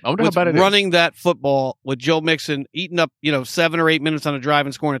said. I wonder how bad it running that football with Joe Mixon eating up 7 or 8 minutes on a drive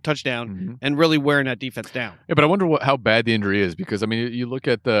and scoring a touchdown, mm-hmm. and really wearing that defense down. Yeah, but I wonder how bad the injury is because I mean you look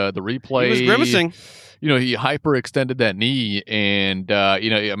at the replay. He was grimacing. He hyperextended that knee, and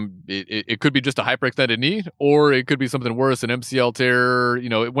it could be just a hyperextended knee, or it could be something worse, an MCL tear.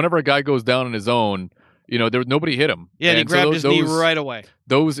 Whenever a guy goes down on his own, nobody hit him. Yeah, and he grabbed his knee right away.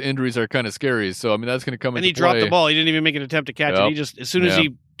 Those injuries are kind of scary. So I mean, that's going to come into play. And he dropped the ball. He didn't even make an attempt to catch it. He just as soon as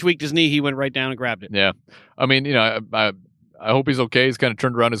he tweaked his knee, he went right down and grabbed it. Yeah, I mean, I hope he's okay. He's kind of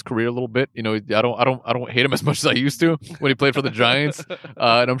turned around his career a little bit. I don't hate him as much as I used to when he played for the Giants.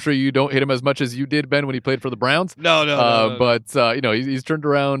 And I'm sure you don't hate him as much as you did, Ben, when he played for the Browns. No. But he's turned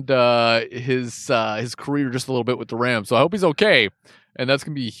around his career just a little bit with the Rams. So I hope he's okay, and that's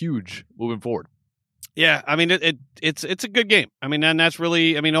gonna be huge moving forward. Yeah, I mean it's a good game. I mean, and that's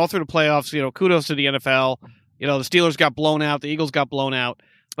really all through the playoffs. Kudos to the NFL. The Steelers got blown out, the Eagles got blown out,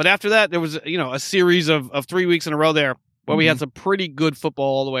 but after that there was a series of 3 weeks in a row there. Where we had some pretty good football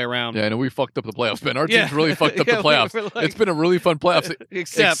all the way around. Yeah, and we fucked up the playoffs, Ben. Our team's really fucked up the playoffs. It's been a really fun playoffs,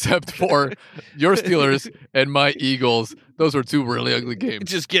 except for your Steelers and my Eagles. Those were 2 really ugly games.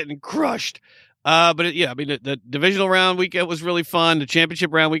 Just getting crushed. The divisional round weekend was really fun. The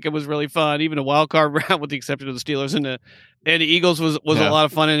championship round weekend was really fun. Even the wild card round, with the exception of the Steelers and the Eagles, was a lot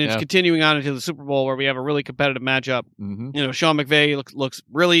of fun. And it's continuing on into the Super Bowl, where we have a really competitive matchup. Mm-hmm. Sean McVay looks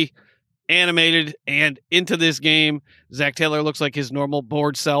really animated and into this game. Zach Taylor looks like his normal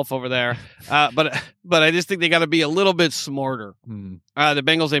bored self over there. But I just think they got to be a little bit smarter. The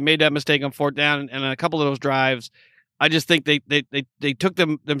Bengals, they made that mistake on fourth down and a couple of those drives. I just think they took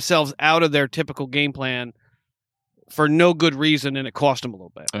themselves out of their typical game plan for no good reason, and it cost them a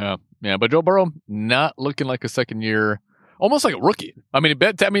little bit. Yeah. But Joe Burrow not looking like a second year, almost like a rookie. I mean,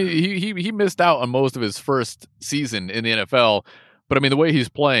 he missed out on most of his first season in the NFL, but I mean the way he's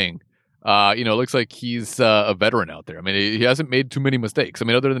playing, it looks like he's a veteran out there. I mean, he hasn't made too many mistakes. I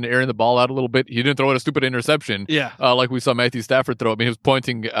mean, other than airing the ball out a little bit, he didn't throw out a stupid interception. Yeah, like we saw Matthew Stafford throw. I mean, he was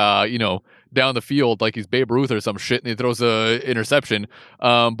pointing, down the field like he's Babe Ruth or some shit, and he throws a interception.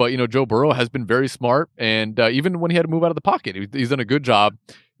 But Joe Burrow has been very smart, and even when he had to move out of the pocket, he's done a good job.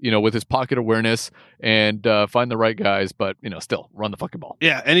 With his pocket awareness and find the right guys, but still run the fucking ball.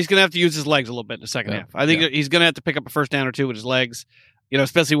 Yeah, and he's gonna have to use his legs a little bit in the second half. I think he's gonna have to pick up a first down or two with his legs.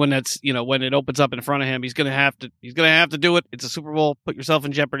 Especially when that's when it opens up in front of him, he's gonna have to do it. It's a Super Bowl. Put yourself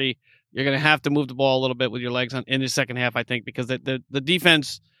in jeopardy. You're gonna have to move the ball a little bit with your legs in his second half. I think because the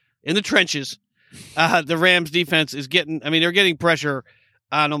defense in the trenches, the Rams defense is getting. I mean, they're getting pressure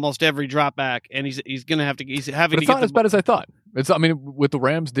on almost every drop back, and he's gonna have to. He's having. But it's to not as bad as I thought. What the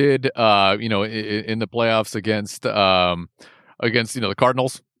Rams did, in the playoffs against the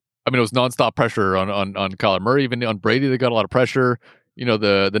Cardinals. I mean, it was nonstop pressure on Kyler Murray, even on Brady. They got a lot of pressure.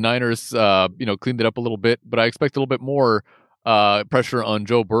 The Niners, cleaned it up a little bit, but I expect a little bit more pressure on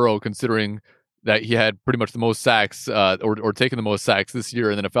Joe Burrow, considering that he had pretty much the most sacks or taken the most sacks this year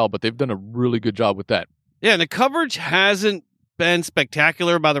in the NFL. But they've done a really good job with that. Yeah, and the coverage hasn't been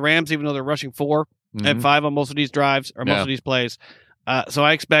spectacular by the Rams, even though they're rushing 4 and 5 on most of these drives or most of these plays. So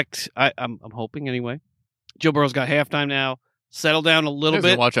I expect, I'm hoping anyway. Joe Burrow's got halftime now. Settle down a little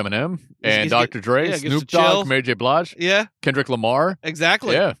bit. Watch Eminem and Dr. Dre, Snoop Dogg, Mary J. Blige, Kendrick Lamar.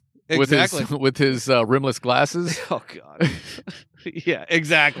 Exactly. Yeah. Exactly. With his rimless glasses. Oh God. Yeah,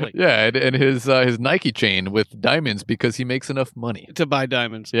 exactly. Yeah, and his Nike chain with diamonds because he makes enough money to buy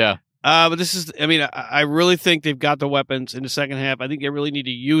diamonds. Yeah. But this is, I really think they've got the weapons in the second half. I think they really need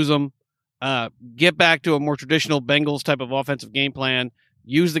to use them. Get back to a more traditional Bengals type of offensive game plan.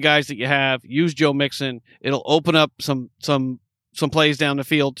 Use the guys that you have. Use Joe Mixon. It'll open up some plays down the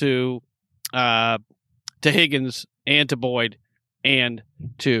field to Higgins and to Boyd and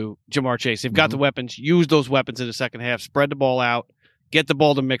to Jamar Chase. They've got the weapons. Use those weapons in the second half. Spread the ball out. Get the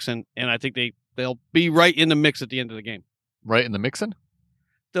ball to Mixon, and I think they'll be right in the mix at the end of the game. Right in the Mixon?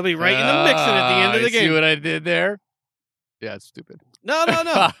 They'll be right in the Mixon at the end of the game. See what I did there? Yeah, it's stupid. No.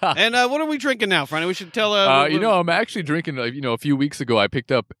 And what are we drinking now, Friday? We should tell. I'm actually drinking. A few weeks ago, I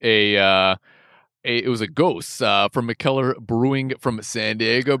picked up it was a Ghost from McKellar Brewing from San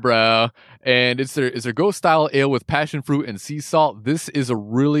Diego, bro, and it's their Ghost style ale with passion fruit and sea salt. This is a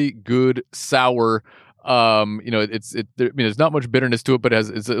really good sour. There's not much bitterness to it, but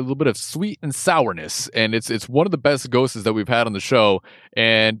it's a little bit of sweet and sourness, and it's one of the best Ghosts that we've had on the show.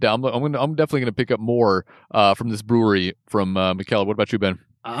 And I'm definitely gonna pick up more from this brewery from McKellar. What about you, Ben?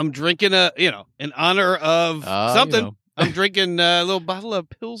 I'm drinking in honor of something. I'm drinking a little bottle of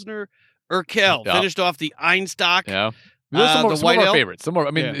Pilsner Urquell, finished off the Einstock. Yeah, some of our favorites.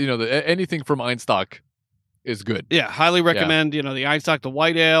 Anything from Einstock is good. Yeah, highly recommend. The Einstock, the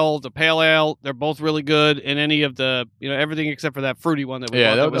white ale, the pale ale. They're both really good. And any of the everything except for that fruity one that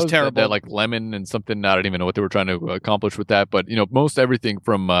that was terrible. That like lemon and something. I don't even know what they were trying to accomplish with that. But most everything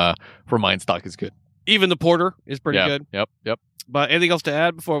from Einstock is good. Even the porter is pretty good. Yep. But anything else to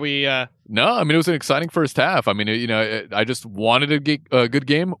add before we? No, it was an exciting first half. I just wanted a good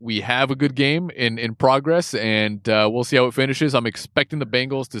game. We have a good game in progress, and we'll see how it finishes. I'm expecting the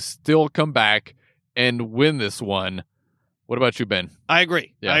Bengals to still come back and win this one. What about you, Ben? I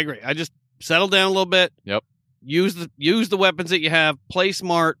agree. Yeah. I agree. I just settle down a little bit. Yep. Use the weapons that you have. Play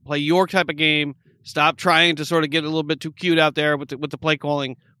smart. Play your type of game. Stop trying to sort of get a little bit too cute out there with the play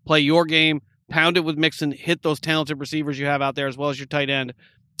calling. Play your game. Pound it with Mixon. Hit those talented receivers you have out there as well as your tight end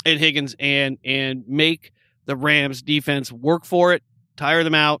and Higgins, and make the Rams defense work for it. Tire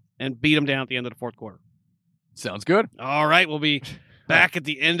them out and beat them down at the end of the fourth quarter. Sounds good. All right, we'll be back at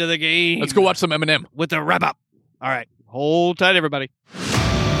the end of the game. Let's go watch some Eminem with the wrap up. All right. Hold tight, everybody.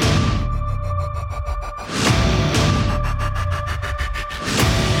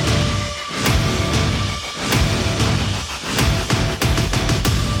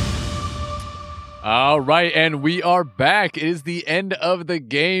 All right, and we are back. It is the end of the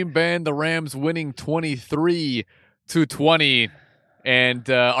game, Ben. The Rams winning 23-20. And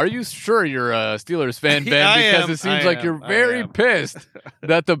are you sure you're a Steelers fan, Ben? Because it seems like you're very pissed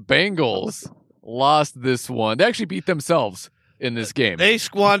that the Bengals lost this one. They actually beat themselves in this game. They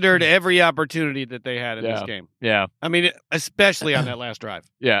squandered every opportunity that they had in this game. Yeah. I mean, especially on that last drive.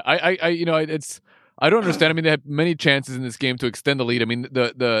 Yeah. I don't understand. I mean, they had many chances in this game to extend the lead. I mean,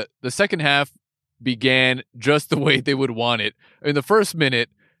 the second half began just the way they would want it. In the first minute,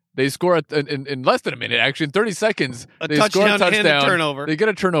 they score in less than a minute, actually. In 30 seconds, they score a touchdown. And a turnover. They get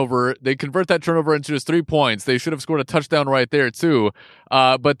a turnover. They convert that turnover into just 3 points. They should have scored a touchdown right there, too.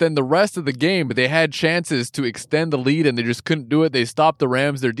 But then the rest of the game, they had chances to extend the lead, and they just couldn't do it. They stopped the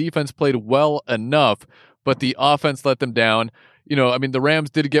Rams. Their defense played well enough, but the offense let them down. I mean, the Rams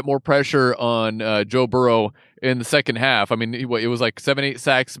did get more pressure on Joe Burrow in the second half. I mean, it was like 7-8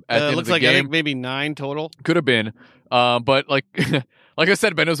 sacks at the end of the game. I think maybe 9 total. Could have been. But like I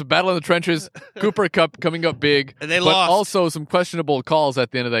said, Ben, it was a battle in the trenches. Cooper Kupp coming up big. And they but lost. Also some questionable calls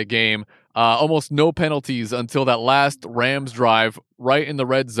at the end of that game. Almost no penalties until that last Rams drive right in the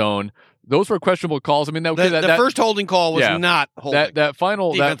red zone. Those were questionable calls. I mean, the first holding call was not holding. That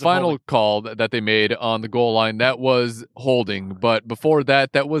final call that they made on the goal line, that was holding. But before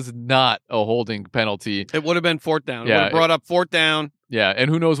that was not a holding penalty. It would have been fourth down. It would have brought up fourth down. Yeah, and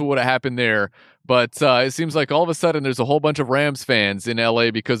who knows what would have happened there. But it seems like all of a sudden there's a whole bunch of Rams fans in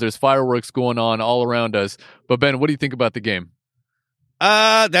L.A. because there's fireworks going on all around us. But, Ben, what do you think about the game?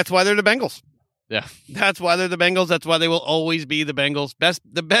 That's why they're the Bengals. Yeah. That's why they're the Bengals. That's why they will always be the Bengals.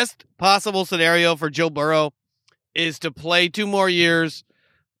 The best possible scenario for Joe Burrow is to play 2 more years,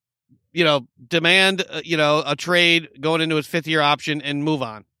 demand, a trade going into his 5th-year option and move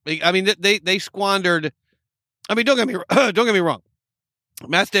on. I mean, they squandered. I mean, don't get me wrong.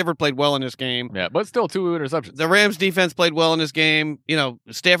 Matt Stafford played well in this game. Yeah, but still 2 interceptions. The Rams defense played well in this game.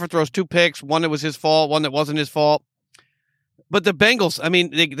 Stafford throws 2 picks, one that was his fault, one that wasn't his fault. But the Bengals, I mean,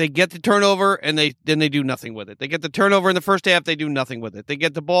 they get the turnover and they do nothing with it. They get the turnover in the first half, they do nothing with it. They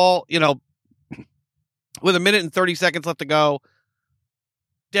get the ball, with 1 minute and 30 seconds left to go,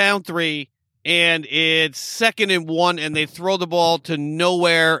 down 3, and it's 2nd and 1, and they throw the ball to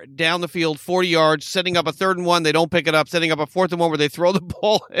nowhere down the field, 40 yards, setting up a 3rd and 1. They don't pick it up, setting up a 4th and 1 where they throw the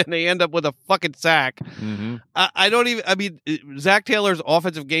ball and they end up with a fucking sack. Mm-hmm. Zach Taylor's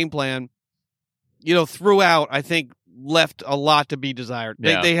offensive game plan, throughout, I think, left a lot to be desired.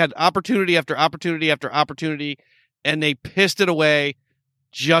 Yeah. They had opportunity after opportunity after opportunity, and they pissed it away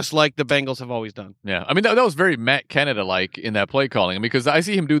just like the Bengals have always done. Yeah, I mean, that was very Matt Canada-like in that play calling, because I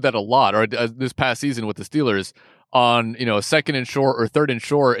see him do that a lot, or this past season with the Steelers on, 2nd and short or 3rd and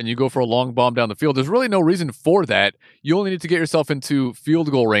short, and you go for a long bomb down the field. There's really no reason for that. You only need to get yourself into field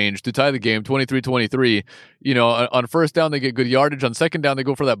goal range to tie the game, 23-23. On first down, they get good yardage. On second down, they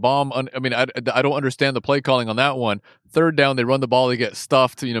go for that bomb. I don't understand the play calling on that one. Third down, they run the ball, they get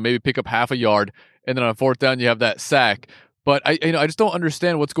stuffed to, maybe pick up half a yard. And then on fourth down, you have that sack. But I just don't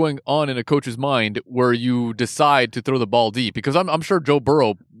understand what's going on in a coach's mind where you decide to throw the ball deep, because I'm sure Joe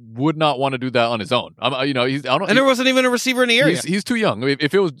Burrow would not want to do that on his own. There wasn't even a receiver in the area. He's too young. I mean,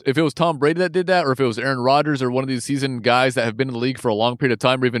 if it was Tom Brady that did that, or if it was Aaron Rodgers or one of these seasoned guys that have been in the league for a long period of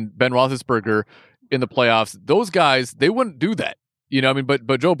time, or even Ben Roethlisberger in the playoffs, those guys, they wouldn't do that.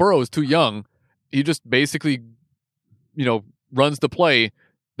 But Joe Burrow is too young. He just basically, runs the play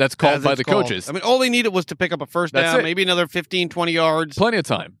that's called by the coaches. I mean, all they needed was to pick up a first down, maybe another 15, 20 yards. Plenty of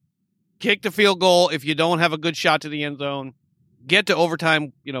time. Kick the field goal if you don't have a good shot to the end zone. Get to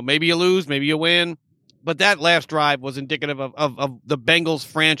overtime. Maybe you lose, maybe you win. But that last drive was indicative of the Bengals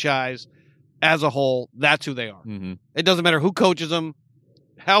franchise as a whole. That's who they are. Mm-hmm. It doesn't matter who coaches them,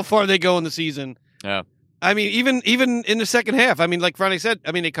 how far they go in the season. Yeah. I mean, even in the second half, I mean, like Friday said,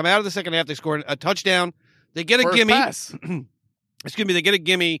 they come out of the second half, they score a touchdown. They get a gimme. Pass. Excuse me, they get a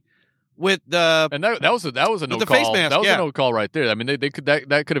gimme with the and that was a no the call. Face mask, that was a no call right there. I mean, they could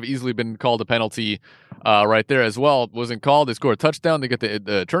that could have easily been called a penalty right there as well. It wasn't called. They score a touchdown. They get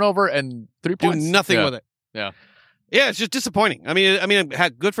the turnover and 3 points. Do nothing with it. Yeah, it's just disappointing. I mean,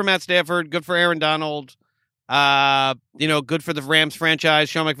 good for Matt Stafford, good for Aaron Donald. Good for the Rams franchise.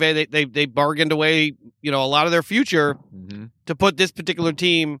 Sean McVay, they bargained away, a lot of their future to put this particular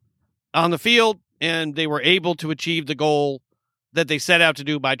team on the field, and they were able to achieve the goal that they set out to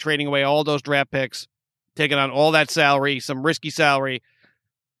do by trading away all those draft picks, taking on all that salary, some risky salary.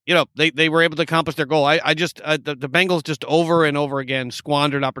 They were able to accomplish their goal. The Bengals just over and over again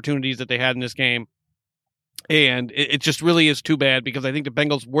squandered opportunities that they had in this game. And it just really is too bad, because I think the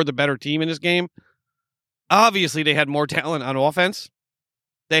Bengals were the better team in this game. Obviously, they had more talent on offense.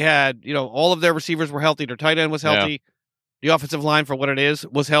 They had, all of their receivers were healthy. Their tight end was healthy. Yeah. The offensive line, for what it is,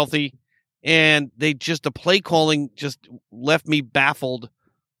 was healthy. And the play calling just left me baffled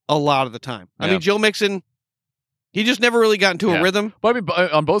a lot of the time. Yeah. I mean, Joe Mixon, he just never really got into a rhythm. But I mean,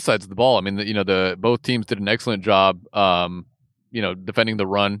 on both sides of the ball, I mean, both teams did an excellent job, defending the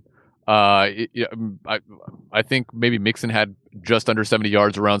run. I think maybe Mixon had just under 70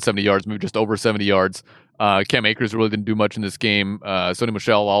 yards, around 70 yards, maybe just over 70 yards. Cam Akers really didn't do much in this game. Sony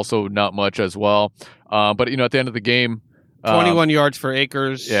Michel also not much as well. But at the end of the game, 21 yards for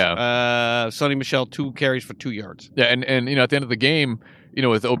Akers. Yeah. Sony Michel 2 carries for 2 yards. Yeah, and at the end of the game,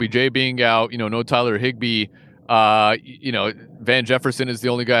 with OBJ being out, no Tyler Higbee. Van Jefferson is the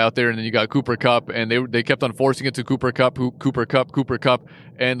only guy out there, and then you got Cooper Kupp, and they kept on forcing it to Cooper Kupp,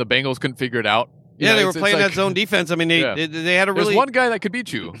 and the Bengals couldn't figure it out. They were playing that zone defense. I mean, they had a really... There's one guy that could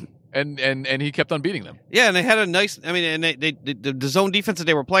beat you, and he kept on beating them. Yeah, and they had a nice... I mean, and the zone defense that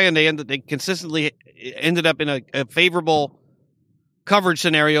they were playing, they consistently ended up in a favorable coverage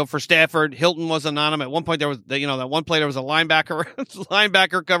scenario for Stafford. Hilton wasn't on him. At one point, there was that one play there was a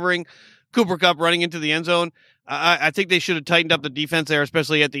linebacker covering Cooper Kupp running into the end zone. I think they should have tightened up the defense there,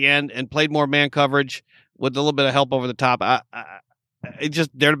 especially at the end, and played more man coverage with a little bit of help over the top.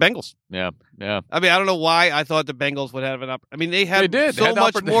 They're the Bengals. Yeah. I mean, I don't know why I thought the Bengals would have I mean, they had so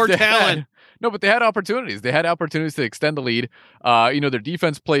much more talent. No, but they had opportunities. They had opportunities to extend the lead. Their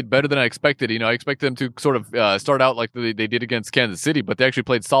defense played better than I expected. I expected them to sort of start out like they did against Kansas City, but they actually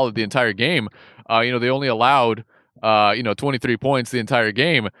played solid the entire game. They only allowed 23 points the entire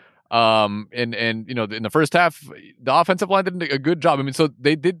game. In the first half, the offensive line did a good job. I mean, so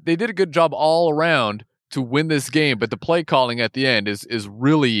they did a good job all around to win this game, but the play calling at the end is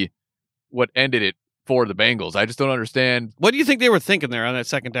really what ended it for the Bengals. I just don't understand. What do you think they were thinking there on that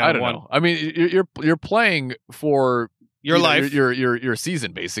second down? I don't know. I mean, you're playing for your life, your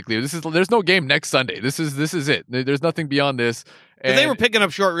season, basically. There's no game next Sunday. This is it. There's nothing beyond this. And they were picking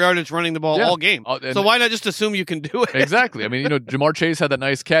up short yardage running the ball all game. So why not just assume you can do it? Exactly. I mean, Jamar Chase had that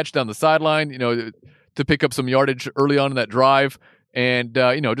nice catch down the sideline, to pick up some yardage early on in that drive. And,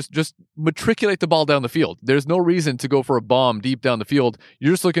 just matriculate the ball down the field. There's no reason to go for a bomb deep down the field.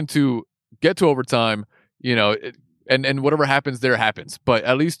 You're just looking to get to overtime, and whatever happens there happens. But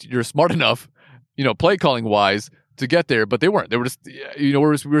at least you're smart enough, play calling wise, to get there, but they weren't. They were just, we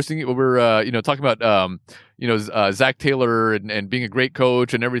were talking about, Zach Taylor and being a great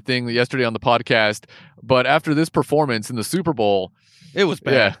coach and everything yesterday on the podcast. But after this performance in the Super Bowl, it was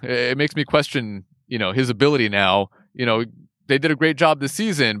bad. Yeah, it makes me question, his ability now. They did a great job this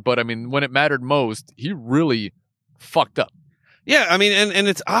season, but I mean, when it mattered most, he really fucked up. Yeah, I mean, and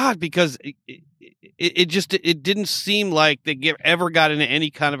it's odd because it didn't seem like they ever got into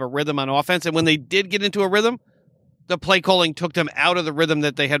any kind of a rhythm on offense, and when they did get into a rhythm, the play calling took them out of the rhythm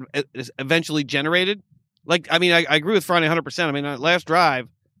that they had eventually generated. Like, I mean, I agree with Friday 100%. I mean, on last drive,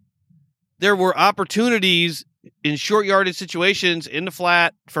 there were opportunities in short yardage situations in the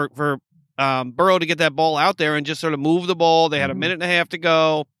flat for Burrow to get that ball out there and just sort of move the ball. They had a minute and a half to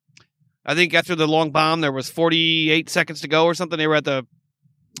go. I think after the long bomb, there was 48 seconds to go or something. They were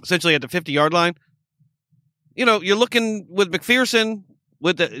essentially at the 50-yard line. You're looking with McPherson,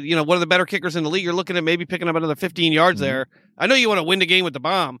 with the, one of the better kickers in the league, you're looking at maybe picking up another 15 yards there. I know you want to win the game with the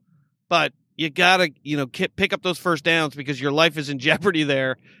bomb, but you got to, pick up those first downs because your life is in jeopardy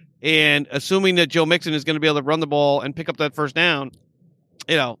there. And assuming that Joe Mixon is going to be able to run the ball and pick up that first down,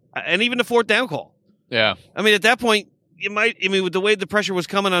 and even the fourth down call. Yeah. I mean, at that point, with the way the pressure was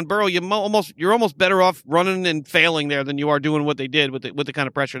coming on Burrow, you're almost better off running and failing there than you are doing what they did with the kind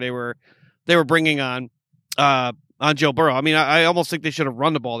of pressure they were bringing on Joe Burrow. I mean, I almost think they should have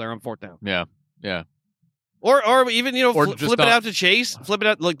run the ball there on fourth down. Yeah. Or even flip it out to Chase, flip it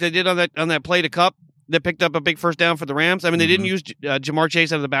out like they did on that play to Kupp that picked up a big first down for the Rams. I mean, they didn't use Jamar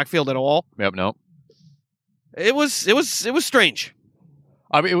Chase out of the backfield at all. Yep, no. It was strange.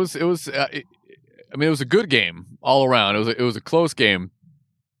 I mean, it was a good game all around. It was a close game,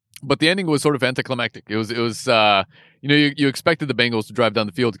 but the ending was sort of anticlimactic. It was you expected the Bengals to drive down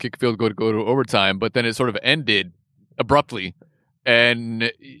the field, to kick a field, go to overtime, but then it sort of ended abruptly,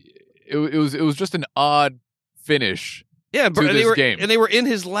 and it was just an odd finish. Yeah, to this game. And they were in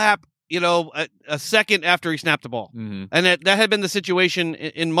his lap, a second after he snapped the ball, and that had been the situation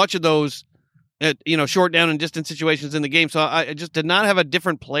in much of those, short down and distance situations in the game. So I just did not have a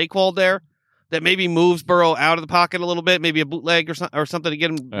different play call there that maybe moves Burrow out of the pocket a little bit, maybe a bootleg or something to get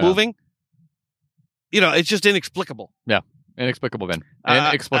him moving. It's just inexplicable. Yeah, inexplicable, Ben.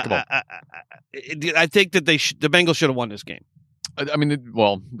 Inexplicable. I think that the Bengals should have won this game. I mean,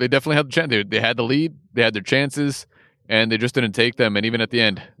 they definitely had the chance. They had the lead. They had their chances, and they just didn't take them. And even at the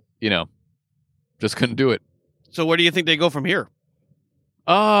end, just couldn't do it. So where do you think they go from here?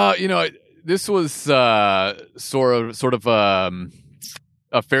 This was sort of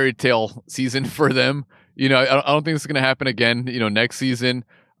a fairy tale season for them. I don't think this is going to happen again. Next season.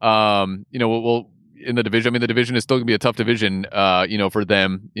 in the division. I mean, the division is still going to be a tough division, for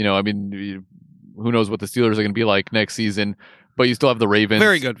them. I mean, who knows what the Steelers are going to be like next season? But you still have the Ravens.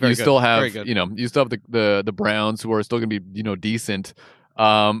 Very good. You still have, very good. You still have the Browns, who are still going to be, decent.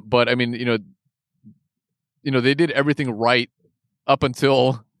 But I mean, they did everything right up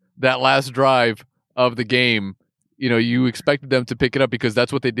until that last drive of the game. You expected them to pick it up because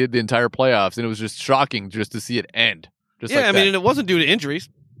that's what they did the entire playoffs, and it was just shocking just to see it end. Just and it wasn't due to injuries.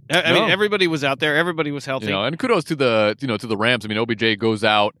 I mean, everybody was out there. Everybody was healthy. And kudos to the Rams. I mean, OBJ goes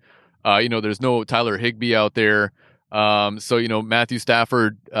out. There's no Tyler Higbee out there. So Matthew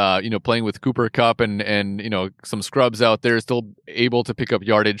Stafford, playing with Cooper Kupp and some scrubs out there, still able to pick up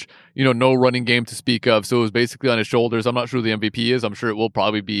yardage. No running game to speak of. So it was basically on his shoulders. I'm not sure who the MVP is. I'm sure it will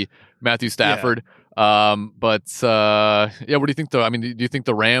probably be Matthew Stafford. Yeah. What do you think though? I mean, do you think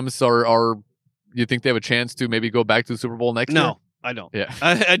the Rams are do you think they have a chance to maybe go back to the Super Bowl next year? No, I don't. Yeah.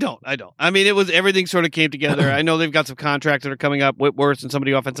 I don't. I mean, everything sort of came together. I know they've got some contracts that are coming up. Whitworth and some of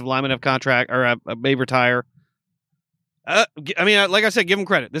the offensive linemen have contract or may retire. I mean, like I said, give them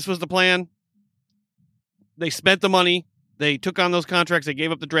credit. This was the plan. They spent the money. They took on those contracts. They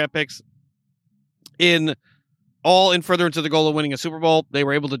gave up the draft picks in furtherance of the goal of winning a Super Bowl. They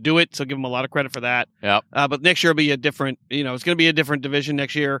were able to do it, so give them a lot of credit for that. Yeah. But next year will be a different, it's going to be a different division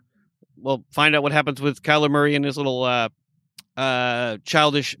next year. We'll find out what happens with Kyler Murray and his little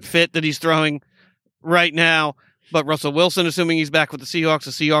childish fit that he's throwing right now. But Russell Wilson, assuming he's back with the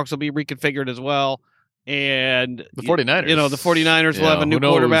Seahawks will be reconfigured as well. And the 49ers. The 49ers will have a new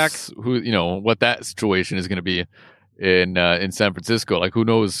quarterback. What that situation is going to be in San Francisco. Like, who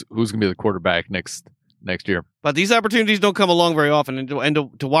knows who's going to be the quarterback next year. But these opportunities don't come along very often. And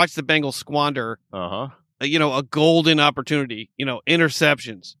to watch the Bengals squander, a golden opportunity,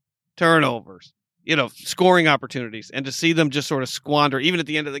 interceptions, turnovers, scoring opportunities, and to see them just sort of squander, even at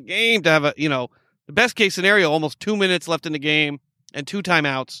the end of the game, to have the best case scenario, almost 2 minutes left in the game and 2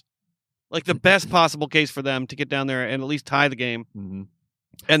 timeouts, like the best possible case for them to get down there and at least tie the game,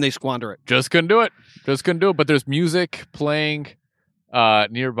 and they squander it. Just couldn't do it. But there's music playing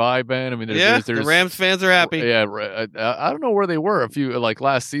nearby, Ben. I mean, there's the Rams fans are happy. Yeah, I don't know where they were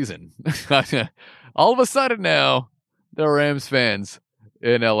last season. All of a sudden now, the Rams fans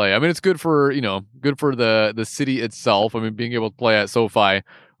in LA. I mean, it's good for the city itself. I mean, being able to play at SoFi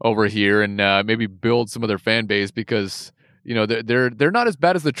over here and maybe build some of their fan base because they're not as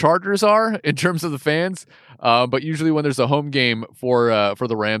bad as the Chargers are in terms of the fans. But usually when there's a home game for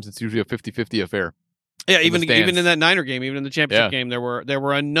the Rams, it's usually a 50-50 affair. Yeah, even in that Niner game, even in the championship game, there were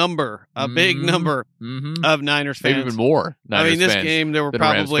a big number of Niners fans. Maybe even more Niners this fans game there were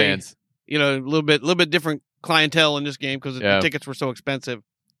probably a little bit different clientele in this game because the tickets were so expensive.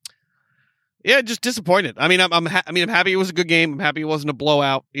 Yeah, just disappointed. I mean, I'm happy it was a good game. I'm happy it wasn't a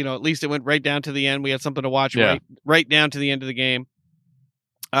blowout. At least it went right down to the end. We had something to watch right down to the end of the game.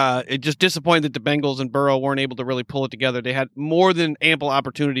 It just disappointed that the Bengals and Burrow weren't able to really pull it together. They had more than ample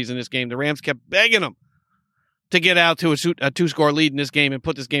opportunities in this game. The Rams kept begging them to get out to a 2-score lead in this game and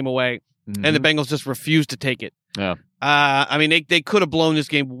put this game away, and the Bengals just refused to take it. Yeah. I mean, they could have blown this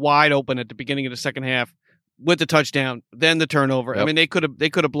game wide open at the beginning of the second half with the touchdown, then the turnover. Yep. I mean, they could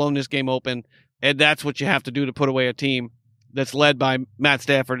have blown this game open, and that's what you have to do to put away a team that's led by Matt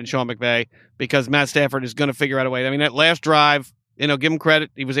Stafford and Sean McVay, because Matt Stafford is going to figure out a way. I mean, that last drive, give him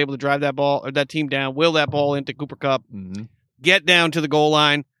credit. He was able to drive that ball or that team down, will that ball into Cooper Kupp, get down to the goal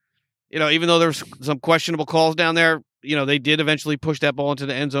line. Even though there's some questionable calls down there, they did eventually push that ball into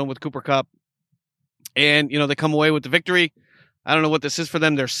the end zone with Cooper Kupp. And, they come away with the victory. I don't know what this is for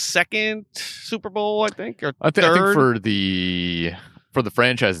them. Their second Super Bowl, I think, or third. I think for the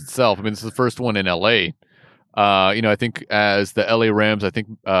franchise itself. I mean, this is the first one in LA. I think as the LA Rams, I think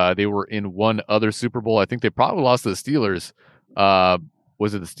they were in one other Super Bowl. I think they probably lost to the Steelers.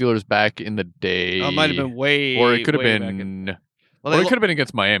 Was it the Steelers back in the day? It might have been or it could have been. Well, it could have been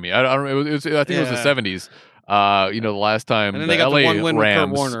against Miami. I don't know. I think it was the 70s. The last time and then the they got LA the one win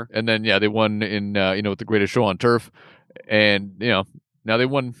Rams, with Kurt Warner. And then they won in with the greatest show on turf, and now they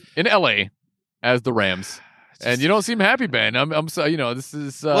won in LA as the Rams. And you don't seem happy, Ben. I'm so this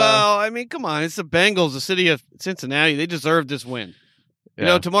is. Well, I mean, come on, it's the Bengals, the city of Cincinnati. They deserve this win.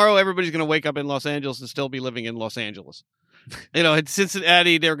 Tomorrow everybody's going to wake up in Los Angeles and still be living in Los Angeles. In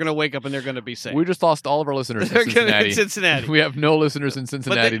Cincinnati, they're going to wake up and they're going to be safe. We just lost all of our listeners in Cincinnati. We have no listeners in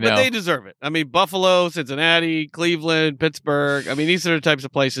Cincinnati now. But they deserve it. I mean, Buffalo, Cincinnati, Cleveland, Pittsburgh. I mean, these are the types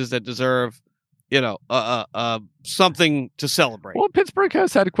of places that deserve, something to celebrate. Well, Pittsburgh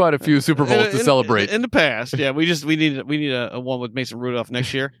has had quite a few Super Bowls to celebrate in the past. Yeah, we need a one with Mason Rudolph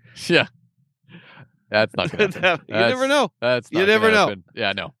next year. Yeah. That's not going to happen. You never know. That's not you never know.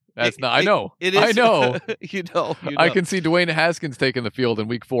 Yeah, no. That's not. I know. It is. I know. You know. I can see Dwayne Haskins taking the field in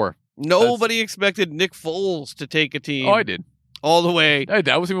week 4. Nobody expected Nick Foles to take a team. Oh, I did. All the way. I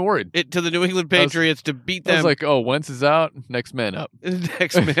wasn't even worried. To the New England Patriots to beat them. I was like, oh, Wentz is out. Next man up.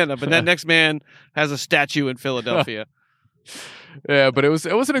 Next man up. And that next man has a statue in Philadelphia. Yeah, but it was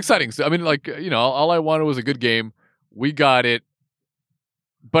an exciting. I mean, like, you know, all I wanted was a good game. We got it.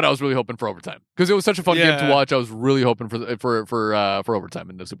 But I was really hoping for overtime because it was such a fun game to watch. I was really hoping for overtime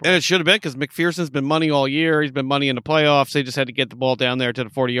in the Super Bowl. And it should have been because McPherson's been money all year. He's been money in the playoffs. They just had to get the ball down there to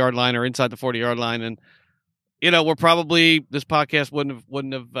the 40-yard line or inside the 40-yard line. And, you know, this podcast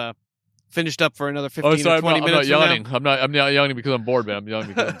wouldn't have finished up for another 15 or 20 minutes. I'm not yawning. I'm not yawning because I'm bored, man. I'm yawning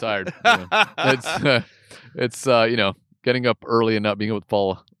because I'm tired. You know? It's you know, getting up early and not being able to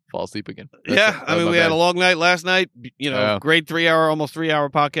fall asleep again. We had a long night last night. You know, great 3-hour, almost 3-hour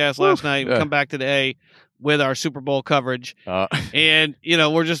podcast last night. We come back today with our Super Bowl coverage, and you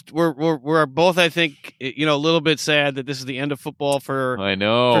know, we're both, I think, you know, a little bit sad that this is the end of football for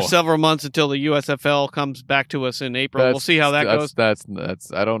several months until the USFL comes back to us in April. We'll see how that goes. That's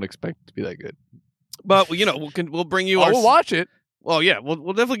I don't expect it to be that good, but you know, we'll bring you. We'll watch it. Well, yeah,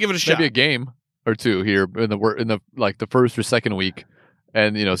 we'll definitely give it a shot. Maybe a game or two here in the like the first or second week.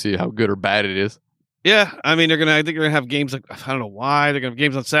 And, you know, see how good or bad it is. Yeah, I mean, I think they're going to have games like, I don't know why, they're going to have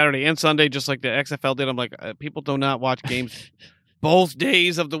games on Saturday and Sunday, just like the XFL did. I'm like, people do not watch games both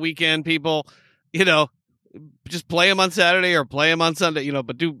days of the weekend, people. You know, just play them on Saturday or play them on Sunday, you know,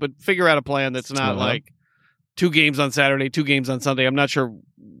 but figure out a plan that's not like 2 games on Saturday, 2 games on Sunday. I'm not sure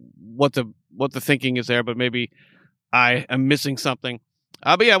what the thinking is there, but maybe I am missing something.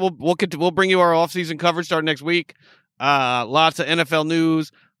 But yeah, we'll bring you our off-season coverage starting next week. Lots of NFL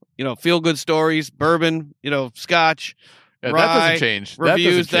news, you know, feel-good stories, bourbon, you know, scotch, rye, that doesn't change.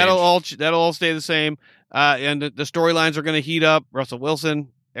 Reviews. That'll all stay the same. And the storylines are going to heat up. Russell Wilson,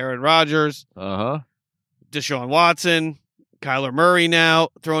 Aaron Rodgers, Deshaun Watson, Kyler Murray now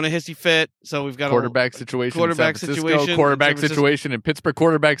throwing a hissy fit. So we've got quarterback situation in San Francisco, quarterback situation in Pittsburgh,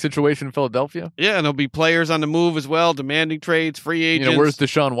 quarterback situation in Philadelphia. Yeah, and there'll be players on the move as well, demanding trades, free agents. You know, where's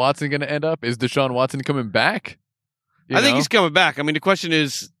Deshaun Watson going to end up? Is Deshaun Watson coming back? I think he's coming back. I mean, the question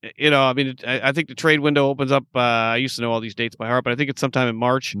is, you know, I mean, I think the trade window opens up. I used to know all these dates by heart, but I think it's sometime in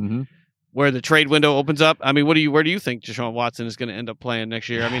March where the trade window opens up. I mean, where do you think Deshaun Watson is going to end up playing next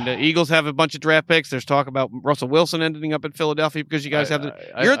year? I mean, the Eagles have a bunch of draft picks. There's talk about Russell Wilson ending up in Philadelphia because you guys have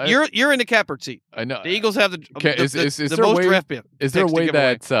you're in the catbird seat. I know. The Eagles have the is most draft picks. Is there a way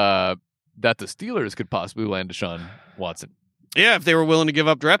that the Steelers could possibly land Deshaun Watson? Yeah, if they were willing to give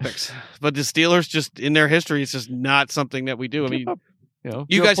up draft picks. But the Steelers, just in their history, it's just not something that we do. I mean,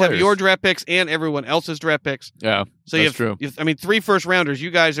 you guys have your draft picks and everyone else's draft picks. Yeah, so that's true. I mean, 3 first-rounders.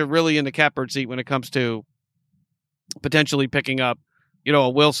 You guys are really in the catbird seat when it comes to potentially picking up, you know, a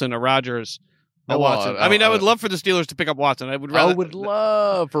Wilson, a Rodgers, a Watson. I mean, I would love for the Steelers to pick up Watson. I would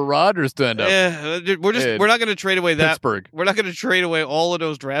love for Rodgers to end up. Yeah, we're not going to trade away that. Pittsburgh. We're not going to trade away all of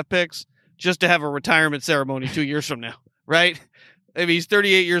those draft picks just to have a retirement ceremony 2 years from now. Right? I mean, he's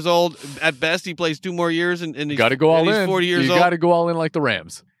 38 years old. At best, he plays 2 more years, and he's, gotta go all in. 40 years old. You got to go all in like the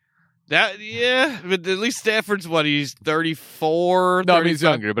Rams. But at least Stafford's he's 34. No, I mean, he's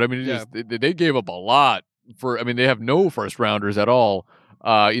younger, but I mean, they gave up a lot for. I mean, they have no first rounders at all.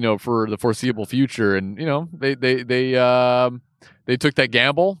 You know, for the foreseeable future, and you know, they took that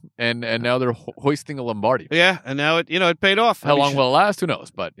gamble, and now they're hoisting a Lombardi. Yeah, and now it paid off. How long will it last? Who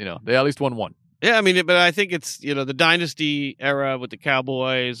knows? But you know, they at least won one. Yeah, I mean, but I think it's, you know, the dynasty era with the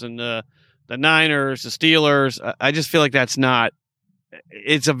Cowboys and the Niners, the Steelers. I just feel like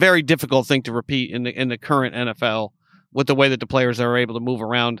it's a very difficult thing to repeat in the current NFL with the way that the players are able to move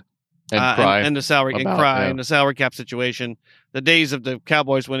around and cry and the salary and the salary cap situation. The days of the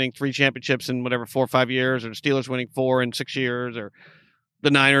Cowboys winning 3 championships in 4 or 5 years, or the Steelers winning 4 in 6 years, or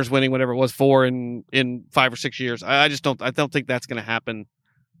the Niners winning whatever it was 4 in 5 or 6 years. I don't think that's going to happen.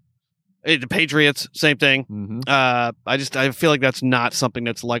 The Patriots, same thing. Mm-hmm. I feel like that's not something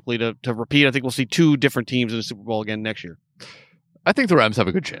that's likely to repeat. I think we'll see 2 different teams in the Super Bowl again next year. I think the Rams have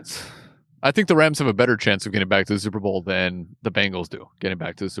a good chance. I think the Rams have a better chance of getting back to the Super Bowl than the Bengals do getting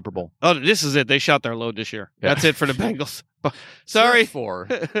back to the Super Bowl. Oh, this is it. They shot their load this year. Yeah. That's it for the Bengals. Sorry.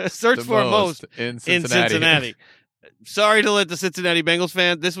 Search for most in Cincinnati. Sorry to let the Cincinnati Bengals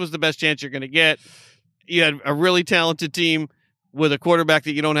fan. This was the best chance you're going to get. You had a really talented team with a quarterback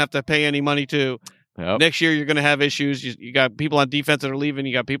that you don't have to pay any money to. Yep. Next year, you're going to have issues. You got people on defense that are leaving.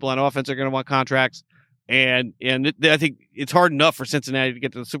 You got people on offense that are going to want contracts. And I think it's hard enough for Cincinnati to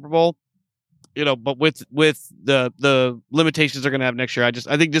get to the Super Bowl, you know, but with the limitations they're going to have next year, I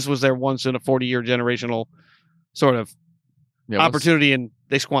think this was their once in a 40-year generational sort of opportunity and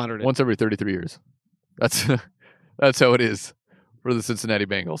they squandered it. Once every 33 years. That's how it is for the Cincinnati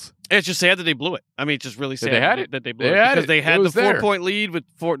Bengals. It's just sad that they blew it. I mean, it's just really sad that they blew it. Because they had the 4-point lead with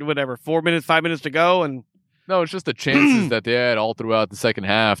 5 minutes to go. And no, it's just the chances that they had all throughout the second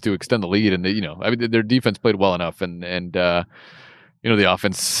half to extend the lead. And, their defense played well enough. And the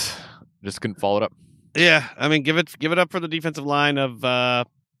offense just couldn't follow it up. Yeah, I mean, give it up for the defensive line of the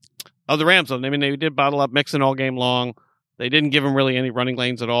Rams. I mean, they did bottle up Mixon all game long. They didn't give him really any running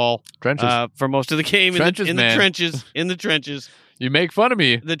lanes at all. Trenches for most of the game. In the trenches. You make fun of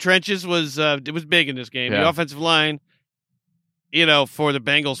me. The trenches was it was big in this game. Yeah. The offensive line, for the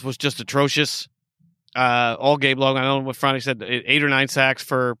Bengals was just atrocious all game long. I don't know what Franny said, 8 or 9 sacks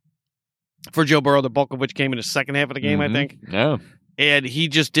for Joe Burrow, the bulk of which came in the second half of the game, I think. Yeah. And he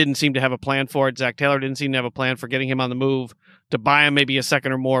just didn't seem to have a plan for it. Zach Taylor didn't seem to have a plan for getting him on the move, to buy him maybe a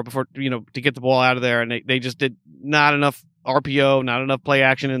second or more before, to get the ball out of there. And they just did not enough RPO, not enough play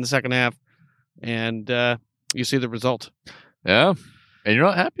action in the second half. And you see the result. Yeah. And you're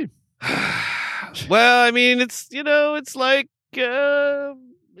not happy. Well, I mean, it's like,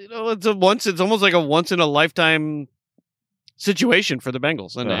 it's almost like a once in a lifetime situation for the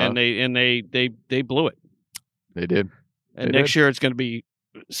Bengals. And they blew it. They did. And next year it's going to be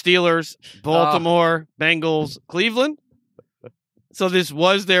Steelers, Baltimore, Bengals, Cleveland. So this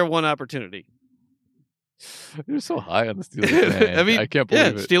was their one opportunity. You're so high on the Steelers. Man. I mean, I can't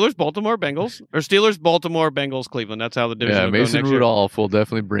believe it. Steelers, Baltimore, Bengals, or Steelers, Baltimore, Bengals, Cleveland. That's how the division. Yeah, will Mason go next Rudolph will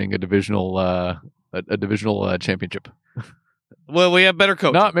definitely bring a divisional championship. Well, we have better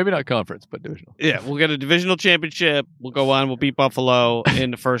coaching. Maybe not conference, but divisional. Yeah, we'll get a divisional championship. We'll go on. We'll beat Buffalo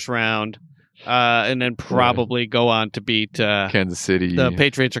in the first round. And then probably go on to beat Kansas City, the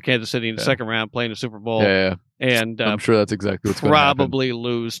Patriots or Kansas City in the second round, playing the Super Bowl. Yeah. And I'm sure that's exactly what's going to happen. Probably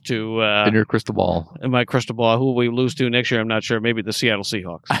lose to in your crystal ball. In my crystal ball, who will we lose to next year? I'm not sure. Maybe the Seattle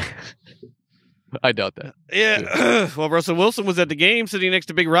Seahawks. I doubt that. Yeah. Well, Russell Wilson was at the game, sitting next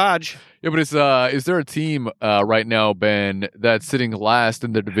to Big Raj. Yeah, but is there a team right now, Ben, that's sitting last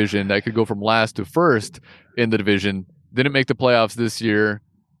in the division that could go from last to first in the division? Didn't make the playoffs this year.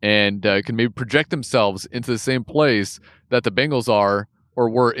 And can maybe project themselves into the same place that the Bengals are or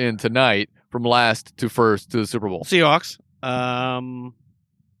were in tonight, from last to first to the Super Bowl. Seahawks.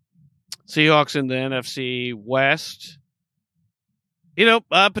 Seahawks in the NFC West.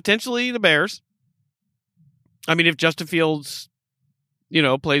 Potentially the Bears. I mean, if Justin Fields,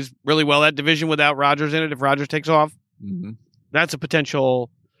 plays really well that division without Rodgers in it, if Rodgers takes off, that's a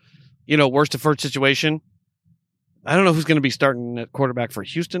potential, worst to first situation. I don't know who's going to be starting at quarterback for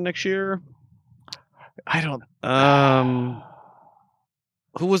Houston next year. I don't.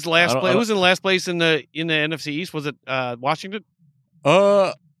 Who was last place? Who was in last place in the NFC East? Was it Washington?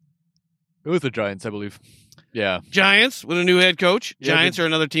 It was the Giants, I believe. Yeah, Giants with a new head coach. Yeah, Giants are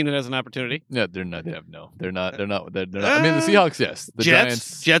another team that has an opportunity. Yeah, they're not. They're not. They're not. I mean, the Seahawks, yes. The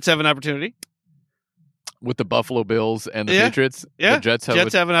Jets have an opportunity with the Buffalo Bills and the Patriots. Yeah, the Jets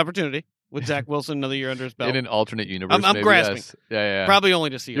have an opportunity. With Zach Wilson another year under his belt. In an alternate universe, I'm maybe, grasping. Yes. Yeah. Probably only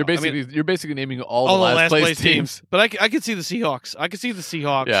to Seahawks. You're basically naming all the last place teams. But I could see the Seahawks.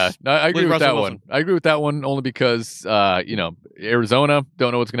 Yeah, no, I agree with that one. I agree with that one only because, Arizona,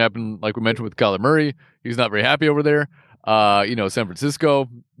 don't know what's going to happen, like we mentioned with Kyler Murray. He's not very happy over there. San Francisco,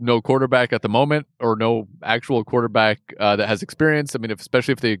 no quarterback at the moment, or no actual quarterback that has experience. I mean,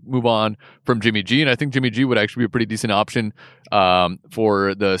 especially if they move on from Jimmy G, and I think Jimmy G would actually be a pretty decent option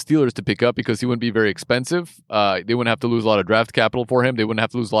for the Steelers to pick up because he wouldn't be very expensive. They wouldn't have to lose a lot of draft capital for him. They wouldn't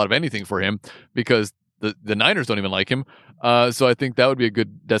have to lose a lot of anything for him because the Niners don't even like him. So I think that would be a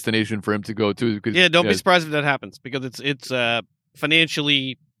good destination for him to go to. Yeah, don't be surprised if that happens because it's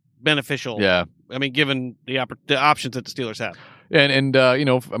financially beneficial. Yeah. I mean, given the options that the Steelers have. And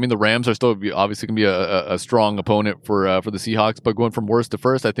the Rams are still obviously going to be a strong opponent for the Seahawks, but going from worst to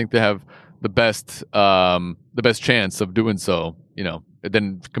first, I think they have the best chance of doing so,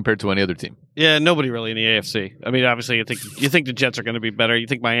 than compared to any other team. Yeah, nobody really in the AFC. I mean, obviously you think the Jets are going to be better. You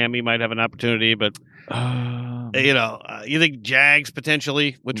think Miami might have an opportunity, but you think Jags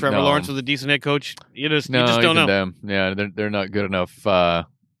potentially with Trevor Lawrence with a decent head coach. You just don't know. Them. Yeah, they're not good enough to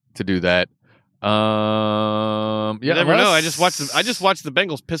do that. You never know. I just watched the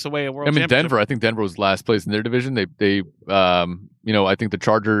Bengals piss away a world championship. Denver. I think Denver was last place in their division. They I think the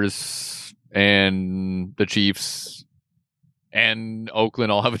Chargers and the Chiefs and Oakland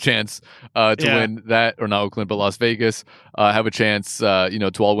all have a chance to win that, or not Oakland, but Las Vegas have a chance,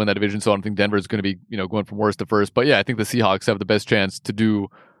 to all win that division. So I don't think Denver is going to be, going from worst to first. But yeah, I think the Seahawks have the best chance to do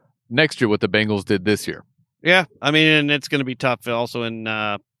next year what the Bengals did this year. Yeah, I mean, and it's going to be tough also in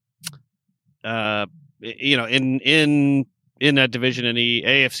in that division in the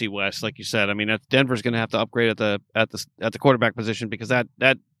AFC West, like you said. I mean, Denver's going to have to upgrade at the quarterback position because that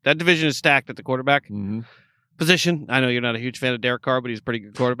division is stacked at the quarterback position. I know you're not a huge fan of Derek Carr, but he's a pretty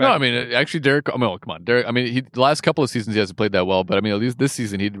good quarterback. No, I mean, actually, Derek. I mean, come on, Derek. I mean, the last couple of seasons he hasn't played that well, but I mean, at least this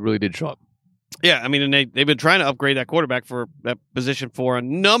season he really did show up. Yeah, I mean, and they've been trying to upgrade that quarterback for that position for a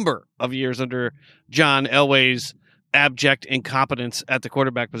number of years under John Elway's abject incompetence at the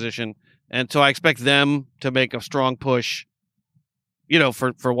quarterback position. And so I expect them to make a strong push,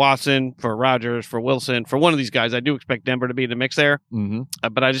 for Watson, for Rodgers, for Wilson, for one of these guys. I do expect Denver to be in the mix there.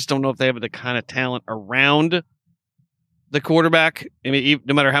 But I just don't know if they have the kind of talent around the quarterback. I mean,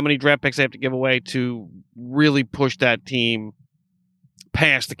 no matter how many draft picks they have to give away to really push that team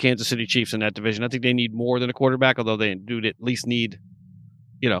past the Kansas City Chiefs in that division. I think they need more than a quarterback, although they do at least need,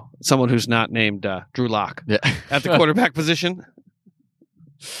 someone who's not named Drew Lock at the quarterback position.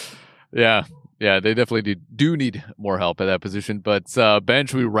 Yeah, they definitely do need more help at that position. But, Ben,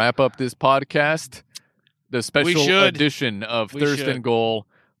 should we wrap up this podcast? The special edition of Thirst and Goal.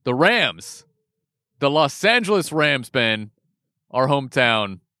 The Rams, the Los Angeles Rams, Ben, our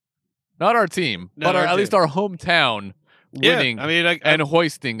hometown, not our team, but at least our hometown, winning and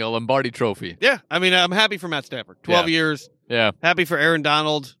hoisting a Lombardi trophy. Yeah, I mean, I'm happy for Matt Stafford. 12 years. Yeah. Happy for Aaron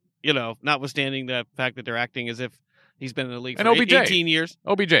Donald, notwithstanding the fact that they're acting as if he's been in the league for OBJ. 18 years.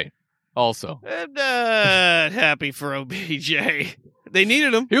 OBJ also. I'm not happy for OBJ. They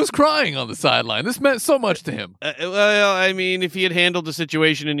needed him. He was crying on the sideline. This meant so much to him. Well, I mean, if he had handled the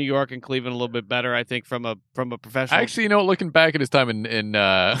situation in New York and Cleveland a little bit better, I think from a professional. Actually, looking back at his time in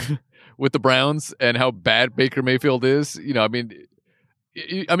with the Browns and how bad Baker Mayfield is, you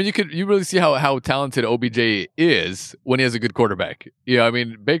really see how talented OBJ is when he has a good quarterback. I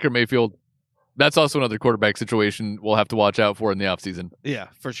mean, Baker Mayfield, that's also another quarterback situation we'll have to watch out for in the offseason. Yeah,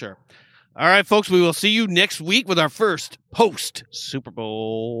 for sure. All right, folks, we will see you next week with our first post-Super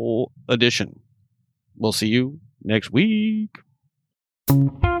Bowl edition. We'll see you next week.